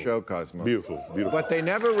love your show Cosmos. Beautiful. But they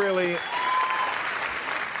never really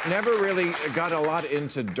got a lot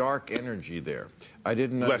into dark energy there. I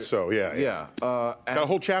didn't. Less so, yeah. Yeah. Got a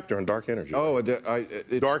whole chapter on dark energy. Oh,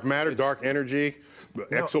 dark matter, dark energy.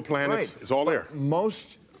 Exoplanets, right. It's all there.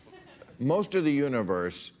 Most of the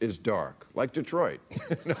universe is dark, like Detroit.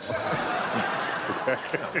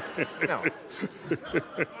 No.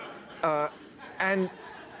 And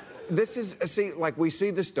this is, like we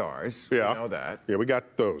see the stars. Yeah. We know that. Yeah, we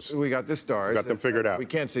got those. We got the stars. We got them figured out. We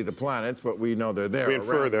can't see the planets, but we know they're there. We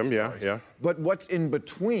infer them, yeah. But what's in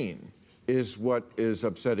between is what is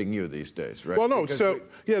upsetting you these days, right? Well, no,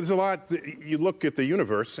 there's a lot. You look at the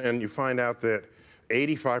universe and you find out that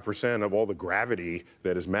 85% of all the gravity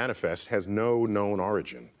that is manifest has no known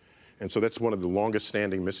origin. And so that's one of the longest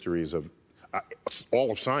standing mysteries of all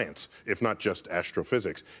of science, if not just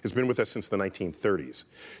astrophysics. It's been with us since the 1930s.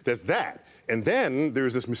 There's that. And then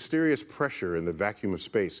there's this mysterious pressure in the vacuum of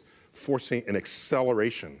space forcing an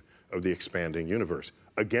acceleration of the expanding universe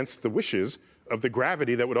against the wishes of the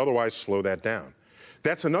gravity that would otherwise slow that down.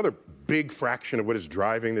 That's another big fraction of what is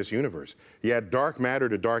driving this universe. You add dark matter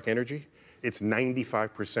to dark energy, it's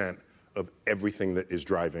 95% of everything that is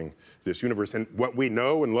driving this universe. And what we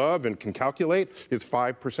know and love and can calculate is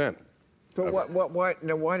 5%. But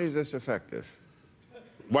why does this affect us?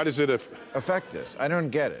 Why does it affect us? I don't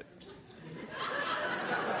get it.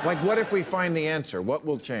 Like, what if we find the answer? What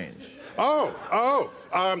will change? So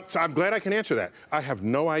I'm glad I can answer that. I have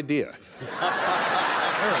no idea.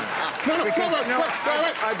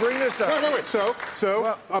 I bring this up. Wait. So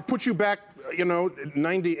I'll put you back,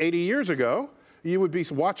 90, 80 years ago. You would be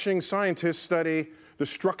watching scientists study the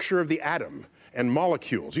structure of the atom and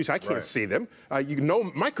molecules. You say, I can't see them. No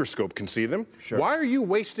microscope can see them. Sure. Why are you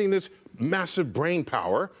wasting this massive brain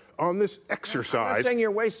power on this exercise? I'm not saying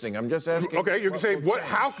you're wasting. I'm just asking. Okay, you're saying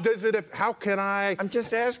how can I? I'm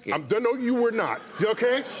just asking. No, you were not.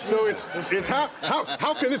 Okay, so it's how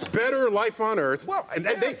can this better life on Earth? Well,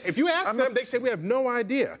 if you ask them, they say we have no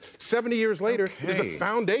idea. 70 years later is the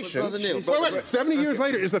foundation. Wait. 70 years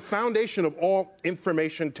later is the foundation of all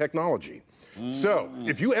information technology. So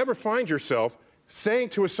if you ever find yourself saying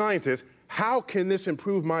to a scientist, how can this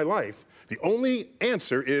improve my life? The only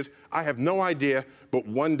answer is, I have no idea, but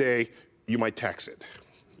one day you might tax it.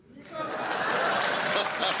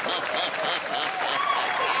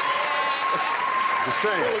 Just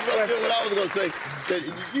saying. What I was going to say, that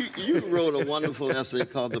you wrote a wonderful essay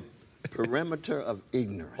called The Perimeter of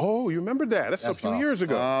Ignorance. Oh, you remember that? That's a few years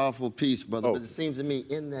ago. Powerful piece, brother. But it seems to me,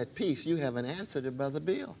 in that piece, you have an answer to Brother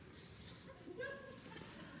Bill.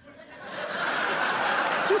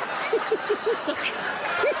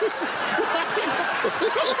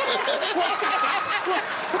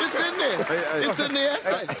 It's in there. It's in the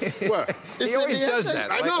essay. What? He always does that.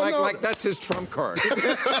 Like that's his trump card.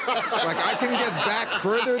 Like, I can get back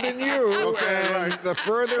further than you, and the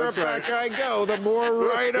further back I go, the more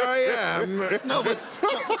right I am. No, but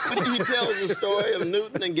he tells the story of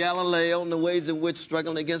Newton and Galileo and the ways in which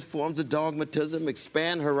struggling against forms of dogmatism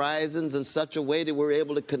expand horizons in such a way that we're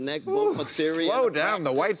able to connect both a theory Slow and a down.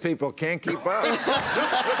 The white people can't keep up.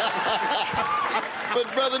 But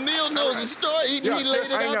Brother Neil knows the story. He laid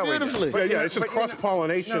it out beautifully. Yeah, it's a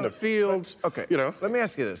cross-pollination of fields. Okay, let me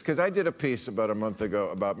ask you this, because I did a piece about a month ago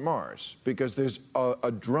about Mars, because there's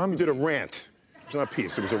a drum... You did a rant. It's not a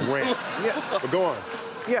piece, it was a rant. Yeah. But go on.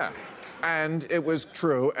 Yeah, and it was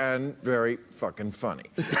true and very fucking funny.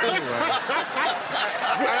 Anyway,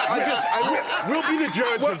 we'll be the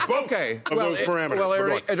judge of both of those parameters.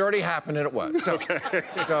 Well, it already happened, and it was. So,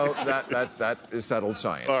 so that is settled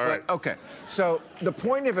science. All right. But, okay, so the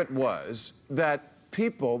point of it was that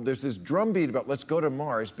people, there's this drumbeat about let's go to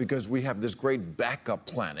Mars because we have this great backup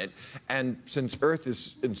planet. And since Earth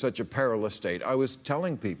is in such a perilous state, I was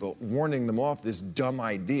telling people, warning them off this dumb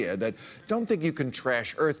idea that don't think you can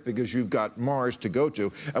trash Earth because you've got Mars to go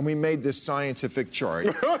to. And we made this scientific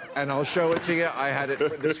chart. And I'll show it to you. I had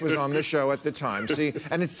it, this was on the show at the time. See,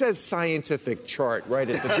 and it says scientific chart right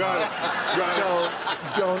at the top. So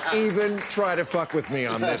don't even try to fuck with me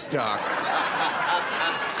on this, Doc.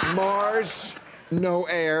 Mars, no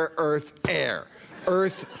air, Earth, air.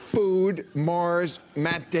 Earth, food, Mars,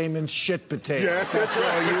 Matt Damon's shit potatoes. Yes, that's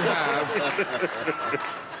all you have.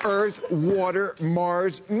 Earth, water,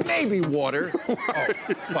 Mars, maybe water. Oh,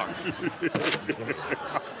 fuck.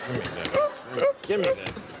 Give me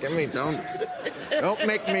that. Give me, don't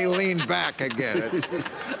make me lean back again.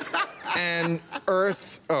 And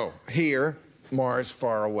Earth, here, Mars,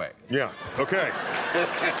 far away. Yeah, okay.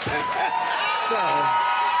 So...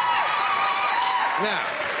 Now,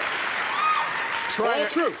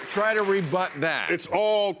 try to rebut that. It's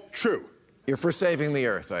all true. You're for saving the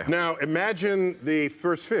Earth, I hope. Now, imagine the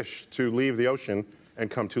first fish to leave the ocean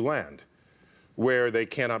and come to land, where they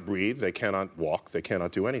cannot breathe, they cannot walk, they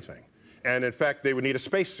cannot do anything. And in fact, they would need a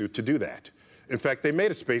spacesuit to do that. In fact, they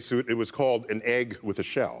made a spacesuit. It was called an egg with a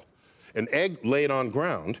shell. An egg laid on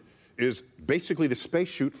ground is basically the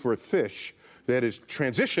spacesuit for a fish that is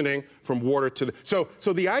transitioning from water to the... So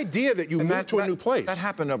the idea that you move to a new place... That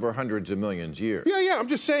happened over hundreds of millions of years. Yeah, I'm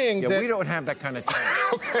just saying that... we don't have that kind of time.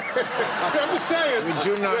 Okay. I'm just saying... We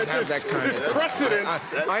do not have that kind of time. Precedent.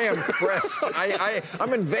 I am pressed.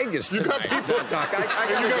 I'm in Vegas tonight. You got people... Doc, I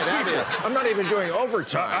got to get out of here. I'm not even doing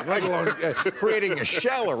overtime, let alone creating a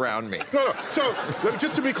shell around me. No. So,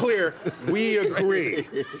 just to be clear, we agree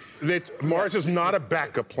that Mars is not a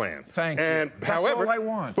backup plan. Thank you. And That's however, all I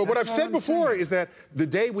want. But what I've That's said all I'm before saying. is that the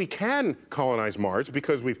day we can colonize Mars,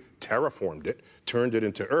 because we've terraformed it, turned it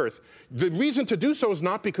into Earth, the reason to do so is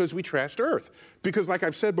not because we trashed Earth. Because, like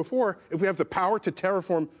I've said before, if we have the power to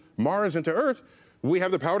terraform Mars into Earth, we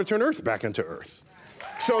have the power to turn Earth back into Earth.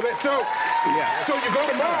 So you go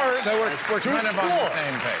to Mars. So we're kind of on the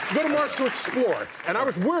same page. You go to Mars to explore. And I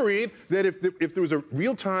was worried that if there was a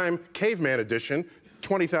real-time caveman edition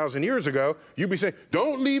 20,000 years ago, you'd be saying,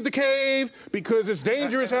 don't leave the cave because it's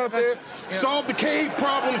dangerous out there. Solve the cave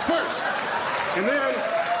problems first.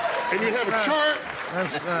 And you'd have a chart.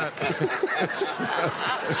 That's not...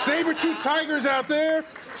 The saber-toothed tiger's out there,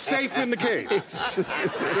 safe in the cave. Just saying.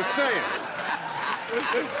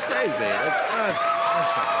 It's crazy. That's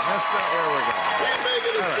not where we're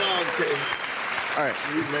going. All right.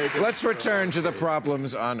 Let's return to the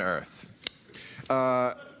problems on Earth.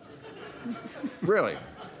 Really.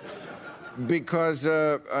 Because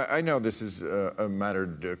I know this is a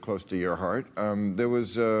matter close to your heart. There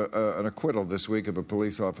was an acquittal this week of a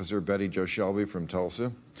police officer, Betty Jo Shelby from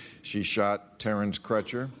Tulsa. She shot Terrence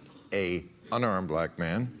Crutcher, an unarmed black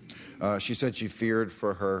man. She said she feared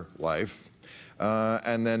for her life.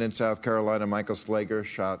 And then in South Carolina, Michael Slager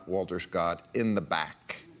shot Walter Scott in the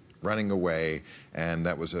back, running away, and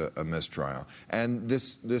that was a mistrial. And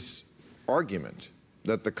this argument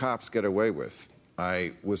that the cops get away with,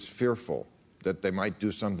 I was fearful that they might do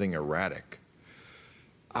something erratic.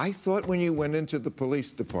 I thought when you went into the police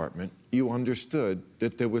department, you understood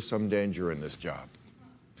that there was some danger in this job.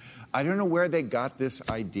 I don't know where they got this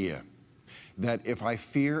idea that if I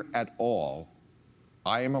fear at all,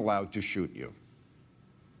 I am allowed to shoot you.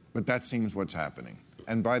 But that seems what's happening.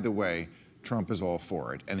 And by the way, Trump is all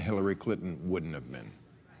for it, and Hillary Clinton wouldn't have been.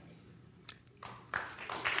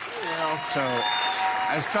 So...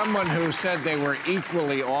 as someone who said they were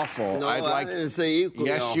equally awful, No, I'd like... I didn't say equally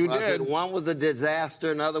Yes, awful. you I said did. one was a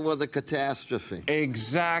disaster, another was a catastrophe.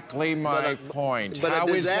 Exactly my point. But How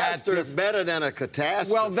a is that disaster is better than a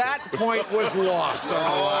catastrophe. Well, that point was lost on a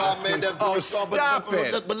lot of people. Oh, stop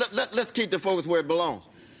it. But let's keep the focus where it belongs.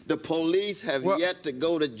 The police have yet to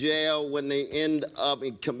go to jail when they end up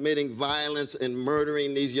committing violence and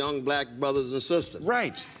murdering these young black brothers and sisters.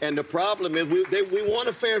 Right. And the problem is we want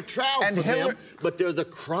a fair trial for them, but there's a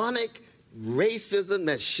chronic racism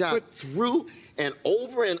that's shot through and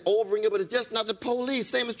over again, but it's just not the police.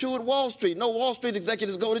 Same is true with Wall Street. No Wall Street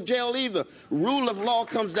executives go to jail either. Rule of law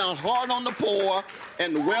comes down hard on the poor,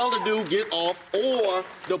 and the well-to-do get off, or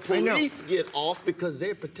the police get off because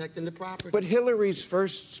they're protecting the property. But Hillary's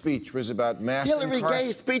first speech was about mass Hillary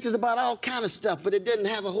gave speeches about all kind of stuff, but it didn't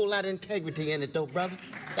have a whole lot of integrity in it, though, brother.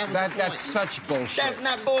 That's such bullshit. That's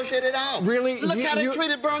not bullshit at all. Really? Look how they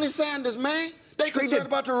treated Bernie Sanders, man. They concerned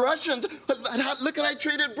about the Russians. Look how they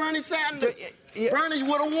treated Bernie Sanders. Bernie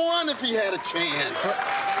would have won if he had a chance.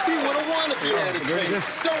 He would have won if he had a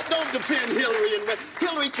chance. Don't defend Hillary.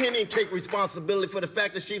 Hillary can't even take responsibility for the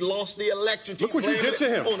fact that she lost the election. Look what you did to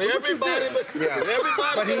him. On everybody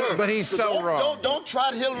but he's so wrong. Don't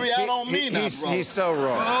trot Hillary out on me now, bro. He's so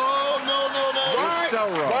wrong. Oh, no. He's so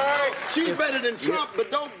wrong. Right. She's better than Trump, but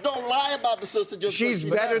don't lie about the sister. She's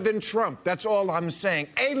better than Trump. That's all I'm saying.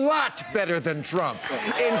 A lot better than Trump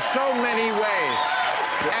in so many ways.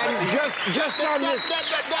 And just on this...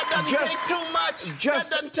 That doesn't take too much. That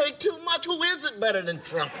doesn't take too much. Who is it better than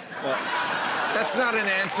Trump? That's not an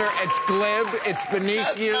answer. It's glib. It's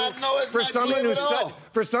beneath you. For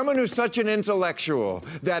someone who's such an intellectual,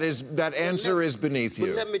 that answer is beneath you.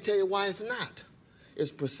 But let me tell you why it's not.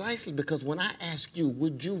 It's precisely because when I ask you,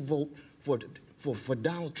 would you vote for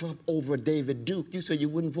Donald Trump over David Duke, you said you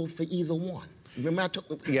wouldn't vote for either one. Remember I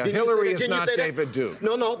took... Yeah, Hillary is not David Duke.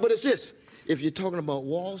 No, but it's this. If you're talking about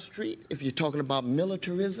Wall Street, if you're talking about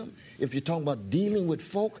militarism, if you're talking about dealing with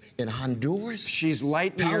folk in Honduras... She's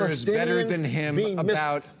light years better than him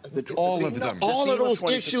about all of them. All of those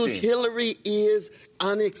issues, Hillary is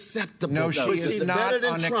unacceptable. No, she is not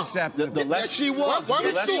unacceptable. She was. Why are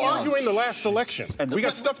we still arguing the last election? And we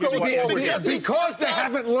got stuff going forward. Because they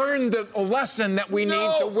haven't learned the lesson that we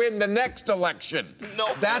need to win the next election.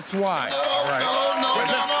 No. That's why. No.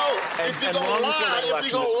 If you're going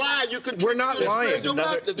to lie, you can... We're not lying. If you're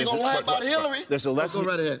going to lie about Hillary... There's a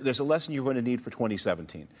lesson you're going to need for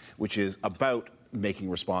 2017, which is about making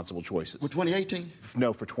responsible choices. For 2018?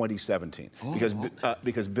 No, for 2017.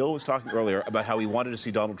 Because Bill was talking earlier about how he wanted to see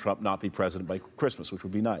Donald Trump not be president by Christmas, which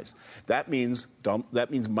would be nice. That means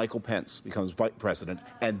Michael Pence becomes vice president,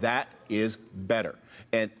 and that is better.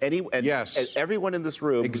 And everyone in this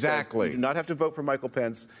room says you do not have to vote for Michael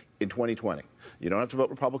Pence in 2020. You don't have to vote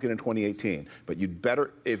Republican in 2018. But you'd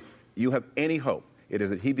better, if you have any hope, it is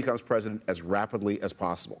that he becomes president as rapidly as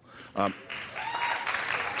possible.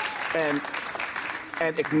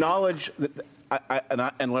 And acknowledge that,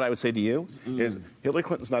 and what I would say to you is Hillary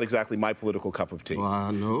Clinton's not exactly my political cup of tea. Well, I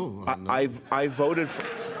know.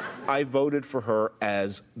 I voted for her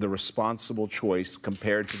as the responsible choice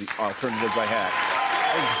compared to the alternatives I had.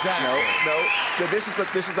 Exactly. No. This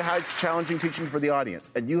is the high challenging teaching for the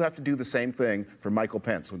audience, and you have to do the same thing for Michael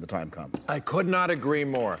Pence when the time comes. I could not agree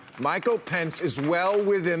more. Michael Pence is well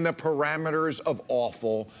within the parameters of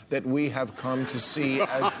awful that we have come to see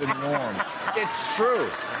as the norm. It's true.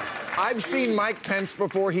 I've seen Mike Pence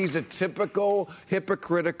before. He's a typical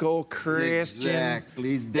hypocritical Christian.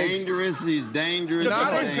 Exactly. He's dangerous.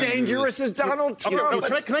 Not as dangerous as Donald Trump.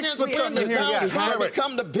 Can I slip something in here? Donald Trump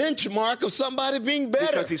become the benchmark of somebody being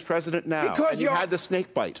better. Because he's president now. Because you had the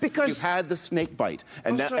snake bite. You had the snake bite.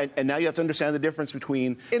 And now you have to understand the difference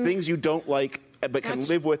between things you don't like but can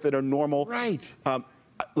live with that are normal. Right.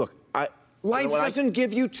 Look, Life doesn't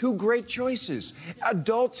give you two great choices.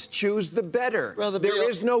 Adults choose the better. Brother there Bill,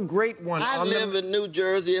 is no great one. I live in New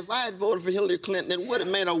Jersey. If I had voted for Hillary Clinton, it would have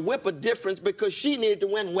made a whip of difference because she needed to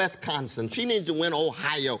win Wisconsin. She needed to win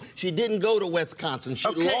Ohio. She didn't go to Wisconsin. She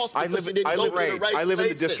lost because she didn't go to the right places. I live in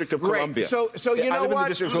the District of Columbia. So you know what? I live in the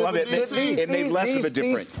District of Columbia. It made less of a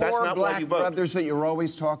difference. That's not why you vote. Black brothers that you're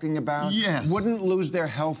always talking about wouldn't lose their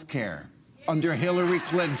health care under Hillary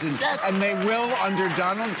Clinton, and they will under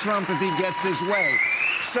Donald Trump if he gets his way.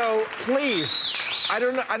 So please, I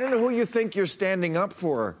don't know who you think you're standing up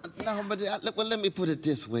for. No, but let me put it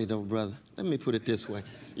this way, though, brother. Let me put it this way.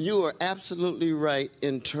 You are absolutely right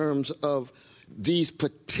in terms of these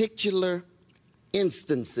particular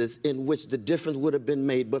instances in which the difference would have been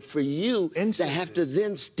made. But for you to have to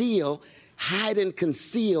then still hide and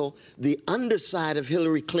conceal the underside of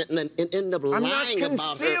Hillary Clinton and end up lying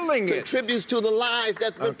about her. Contributes to the lies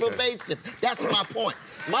that's been pervasive. That's my point.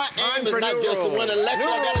 My aim is not just to win an election.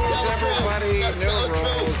 New rules, everybody. New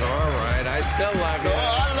rules. All right. I still love you.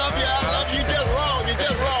 Oh, I love you. I love you. You're just wrong. You're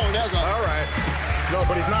just wrong. That's all. All right. No,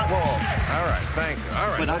 but he's not wrong. All right. Thank you. All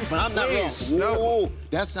right. But I'm not wrong. No. Whoa,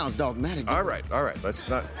 that sounds dogmatic. All right. All right. Let's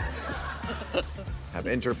not have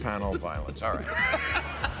interpanel violence. All right.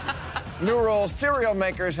 New rule, cereal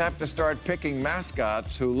makers have to start picking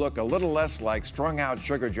mascots who look a little less like strung-out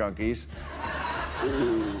sugar junkies.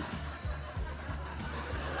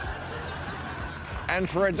 And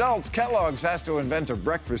for adults, Kellogg's has to invent a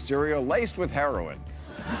breakfast cereal laced with heroin.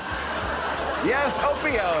 Yes,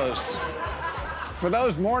 Opios. For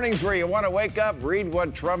those mornings where you want to wake up, read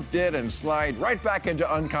what Trump did, and slide right back into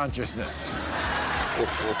unconsciousness.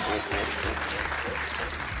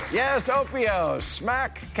 Yes, Opios.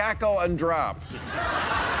 Smack, cackle, and drop.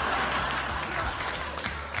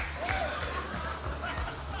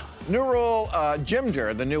 New rule,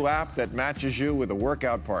 Gymder, the new app that matches you with a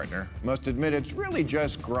workout partner, must admit it's really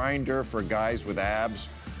just Grindr for guys with abs.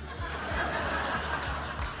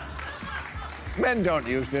 Men don't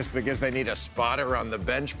use this because they need a spotter on the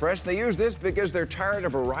bench press. They use this because they're tired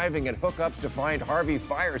of arriving at hookups to find Harvey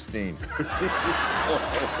Fierstein.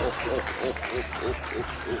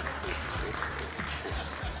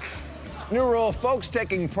 New rule, folks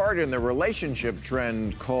taking part in the relationship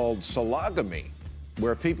trend called sologamy,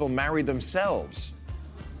 where people marry themselves.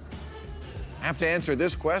 I have to answer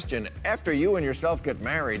this question. After you and yourself get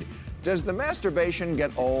married, does the masturbation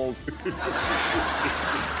get old?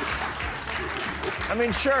 I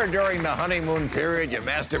mean, sure, during the honeymoon period, you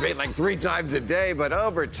masturbate like 3 times a day, but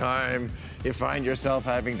over time, you find yourself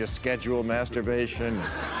having to schedule masturbation.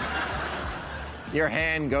 Your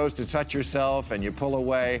hand goes to touch yourself, and you pull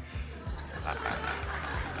away.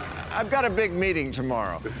 I've got a big meeting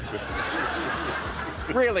tomorrow.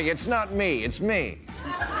 Really, it's not me, it's me.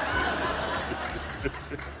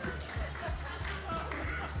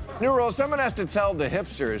 New rule, someone has to tell the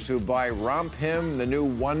hipsters who buy Romp Him, the new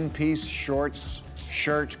one-piece shorts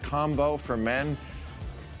shirt combo for men,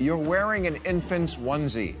 you're wearing an infant's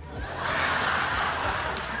onesie.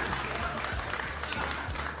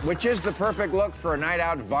 Which is the perfect look for a night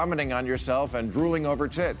out vomiting on yourself and drooling over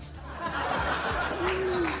tits.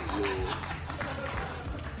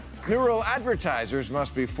 New rule, advertisers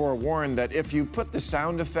must be forewarned that if you put the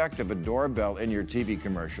sound effect of a doorbell in your TV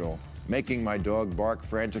commercial, making my dog bark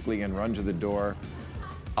frantically and run to the door,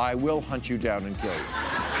 I will hunt you down and kill you.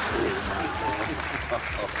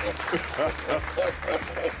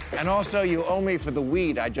 And also, you owe me for the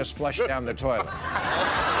weed I just flushed down the toilet.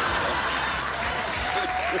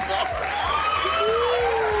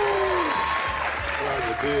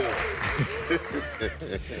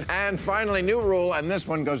 And finally, new rule, and this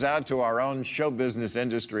one goes out to our own show business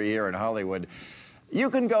industry here in Hollywood. You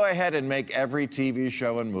can go ahead and make every TV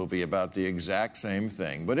show and movie about the exact same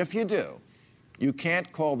thing, but if you do, you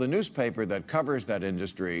can't call the newspaper that covers that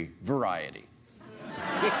industry Variety.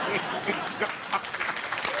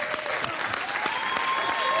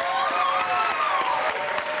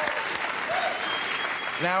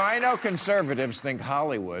 Now, I know conservatives think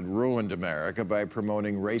Hollywood ruined America by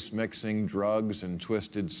promoting race-mixing, drugs, and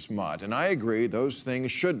twisted smut. And I agree, those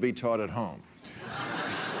things should be taught at home.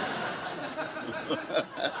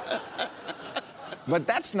 But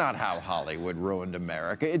that's not how Hollywood ruined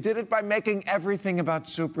America. It did it by making everything about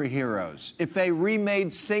superheroes. If they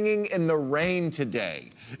remade Singing in the Rain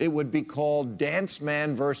today, it would be called Dance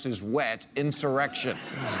Man versus Wet Insurrection.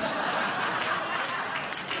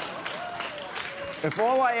 If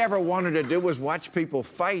all I ever wanted to do was watch people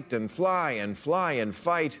fight and fly and fly and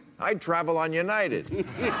fight, I'd travel on United.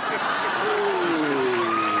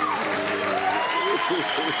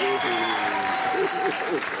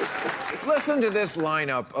 Listen to this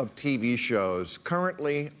lineup of TV shows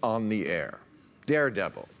currently on the air.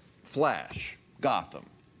 Daredevil, Flash, Gotham,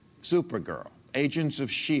 Supergirl, Agents of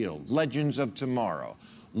S.H.I.E.L.D., Legends of Tomorrow,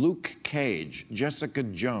 Luke Cage, Jessica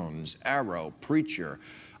Jones, Arrow, Preacher,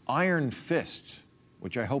 Iron Fist,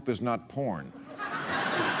 which I hope is not porn.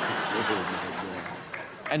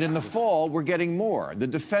 And in the fall, we're getting more. The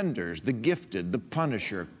Defenders, The Gifted, The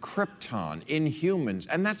Punisher, Krypton, Inhumans,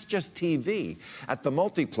 and that's just TV. At the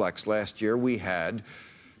multiplex last year, we had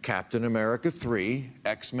Captain America 3,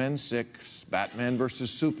 X-Men 6, Batman vs.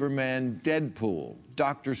 Superman, Deadpool,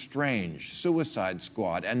 Doctor Strange, Suicide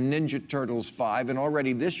Squad, and Ninja Turtles 5. And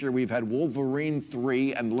already this year, we've had Wolverine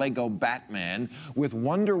 3 and Lego Batman, with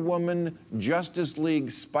Wonder Woman, Justice League,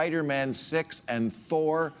 Spider-Man 6, and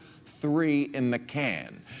Thor 3 in the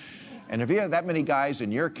can. And if you had that many guys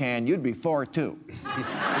in your can, you'd be Thor, too.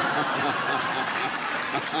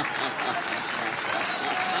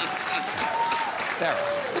 Terrible.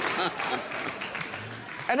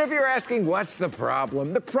 And if you're asking what's the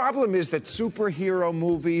problem is that superhero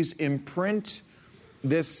movies imprint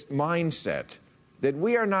this mindset that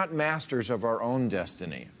we are not masters of our own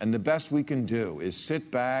destiny, and the best we can do is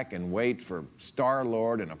sit back and wait for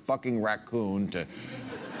Star-Lord and a fucking raccoon to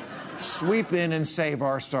sweep in and save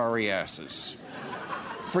our sorry asses.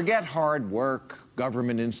 Forget hard work,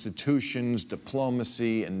 government institutions,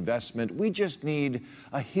 diplomacy, investment. We just need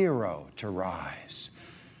a hero to rise.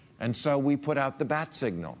 And so we put out the bat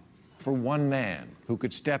signal for one man who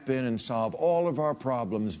could step in and solve all of our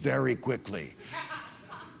problems very quickly.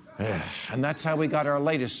 And that's how we got our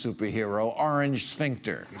latest superhero, Orange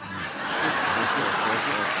Sphincter.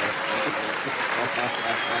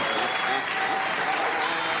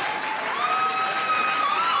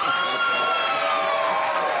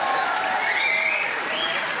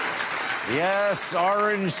 Yes,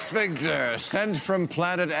 Orange Sphincter, sent from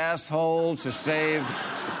planet Asshole to save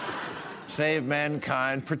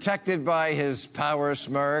mankind, protected by his power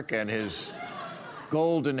smirk and his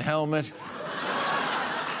golden helmet,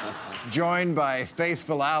 joined by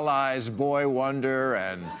faithful allies Boy Wonder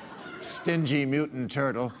and stingy mutant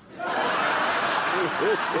turtle.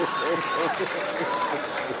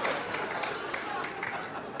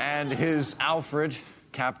 And his Alfred,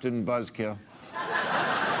 Captain Buzzkill.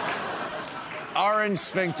 Orange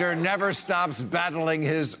Sphincter never stops battling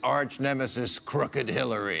his arch nemesis, Crooked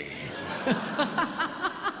Hillary.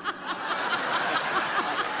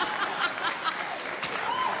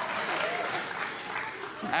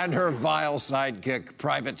 And her vile sidekick,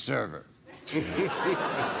 Private Server.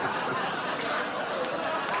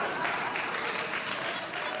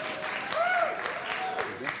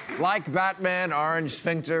 Like Batman, Orange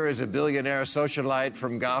Sphincter is a billionaire socialite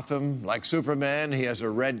from Gotham. Like Superman, he has a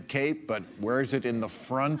red cape, but wears it in the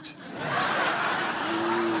front.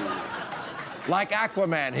 Like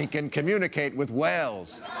Aquaman, he can communicate with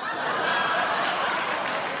whales.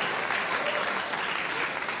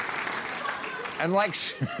 And like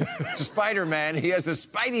Spider-Man, he has a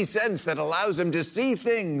spidey sense that allows him to see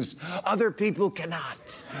things other people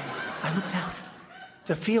cannot. I looked out.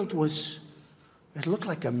 The field was... It looked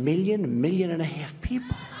like 1.5 million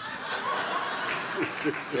people.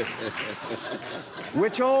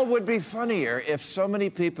 Which all would be funnier if so many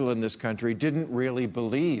people in this country didn't really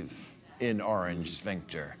believe in Orange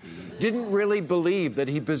Sphincter. Didn't really believe that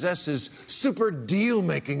he possesses super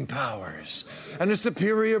deal-making powers and a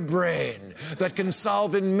superior brain that can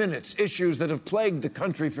solve in minutes issues that have plagued the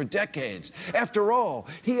country for decades. After all,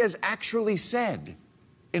 he has actually said,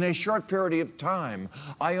 in a short period of time,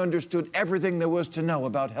 I understood everything there was to know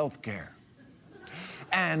about healthcare.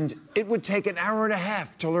 And it would take 1.5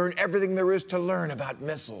 hours to learn everything there is to learn about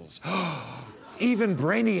missiles. Even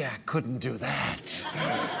Brainiac couldn't do that.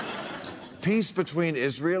 Peace between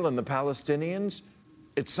Israel and the Palestinians,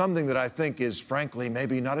 it's something that I think is, frankly,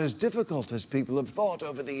 maybe not as difficult as people have thought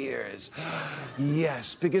over the years.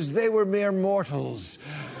 Yes, because they were mere mortals,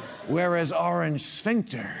 whereas Orange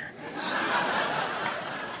Sphincter,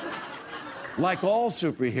 like all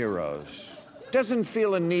superheroes, doesn't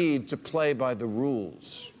feel a need to play by the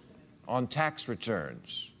rules on tax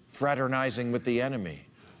returns, fraternizing with the enemy,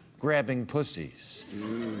 grabbing pussies,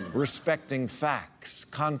 respecting facts,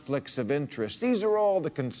 conflicts of interest. These are all the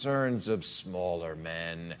concerns of smaller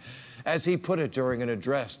men, as he put it during an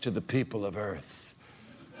address to the people of Earth.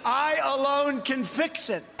 I alone can fix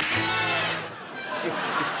it.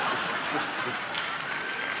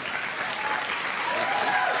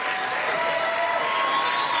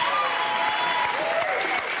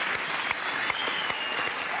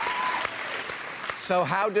 So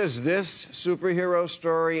how does this superhero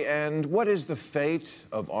story end? What is the fate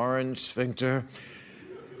of Orange Sphincter?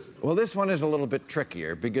 Well, this one is a little bit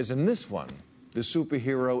trickier, because in this one, the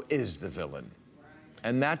superhero is the villain.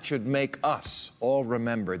 And that should make us all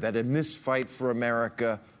remember that in this fight for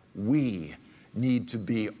America, we need to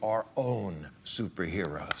be our own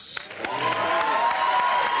superheroes.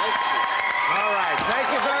 All right, thank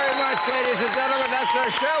you very much, ladies and gentlemen. That's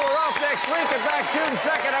our show. We're off next week. And back June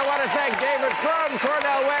 2nd, I want to thank David Frum,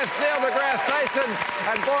 Cornel West, Neil deGrasse Tyson,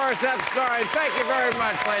 and Boris Epshteyn. Thank you very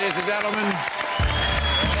much, ladies and gentlemen.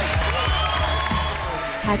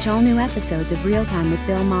 Catch all new episodes of Real Time with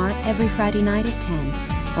Bill Maher every Friday night at 10,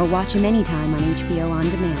 or watch him anytime on HBO On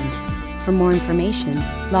Demand. For more information,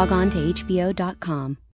 log on to HBO.com.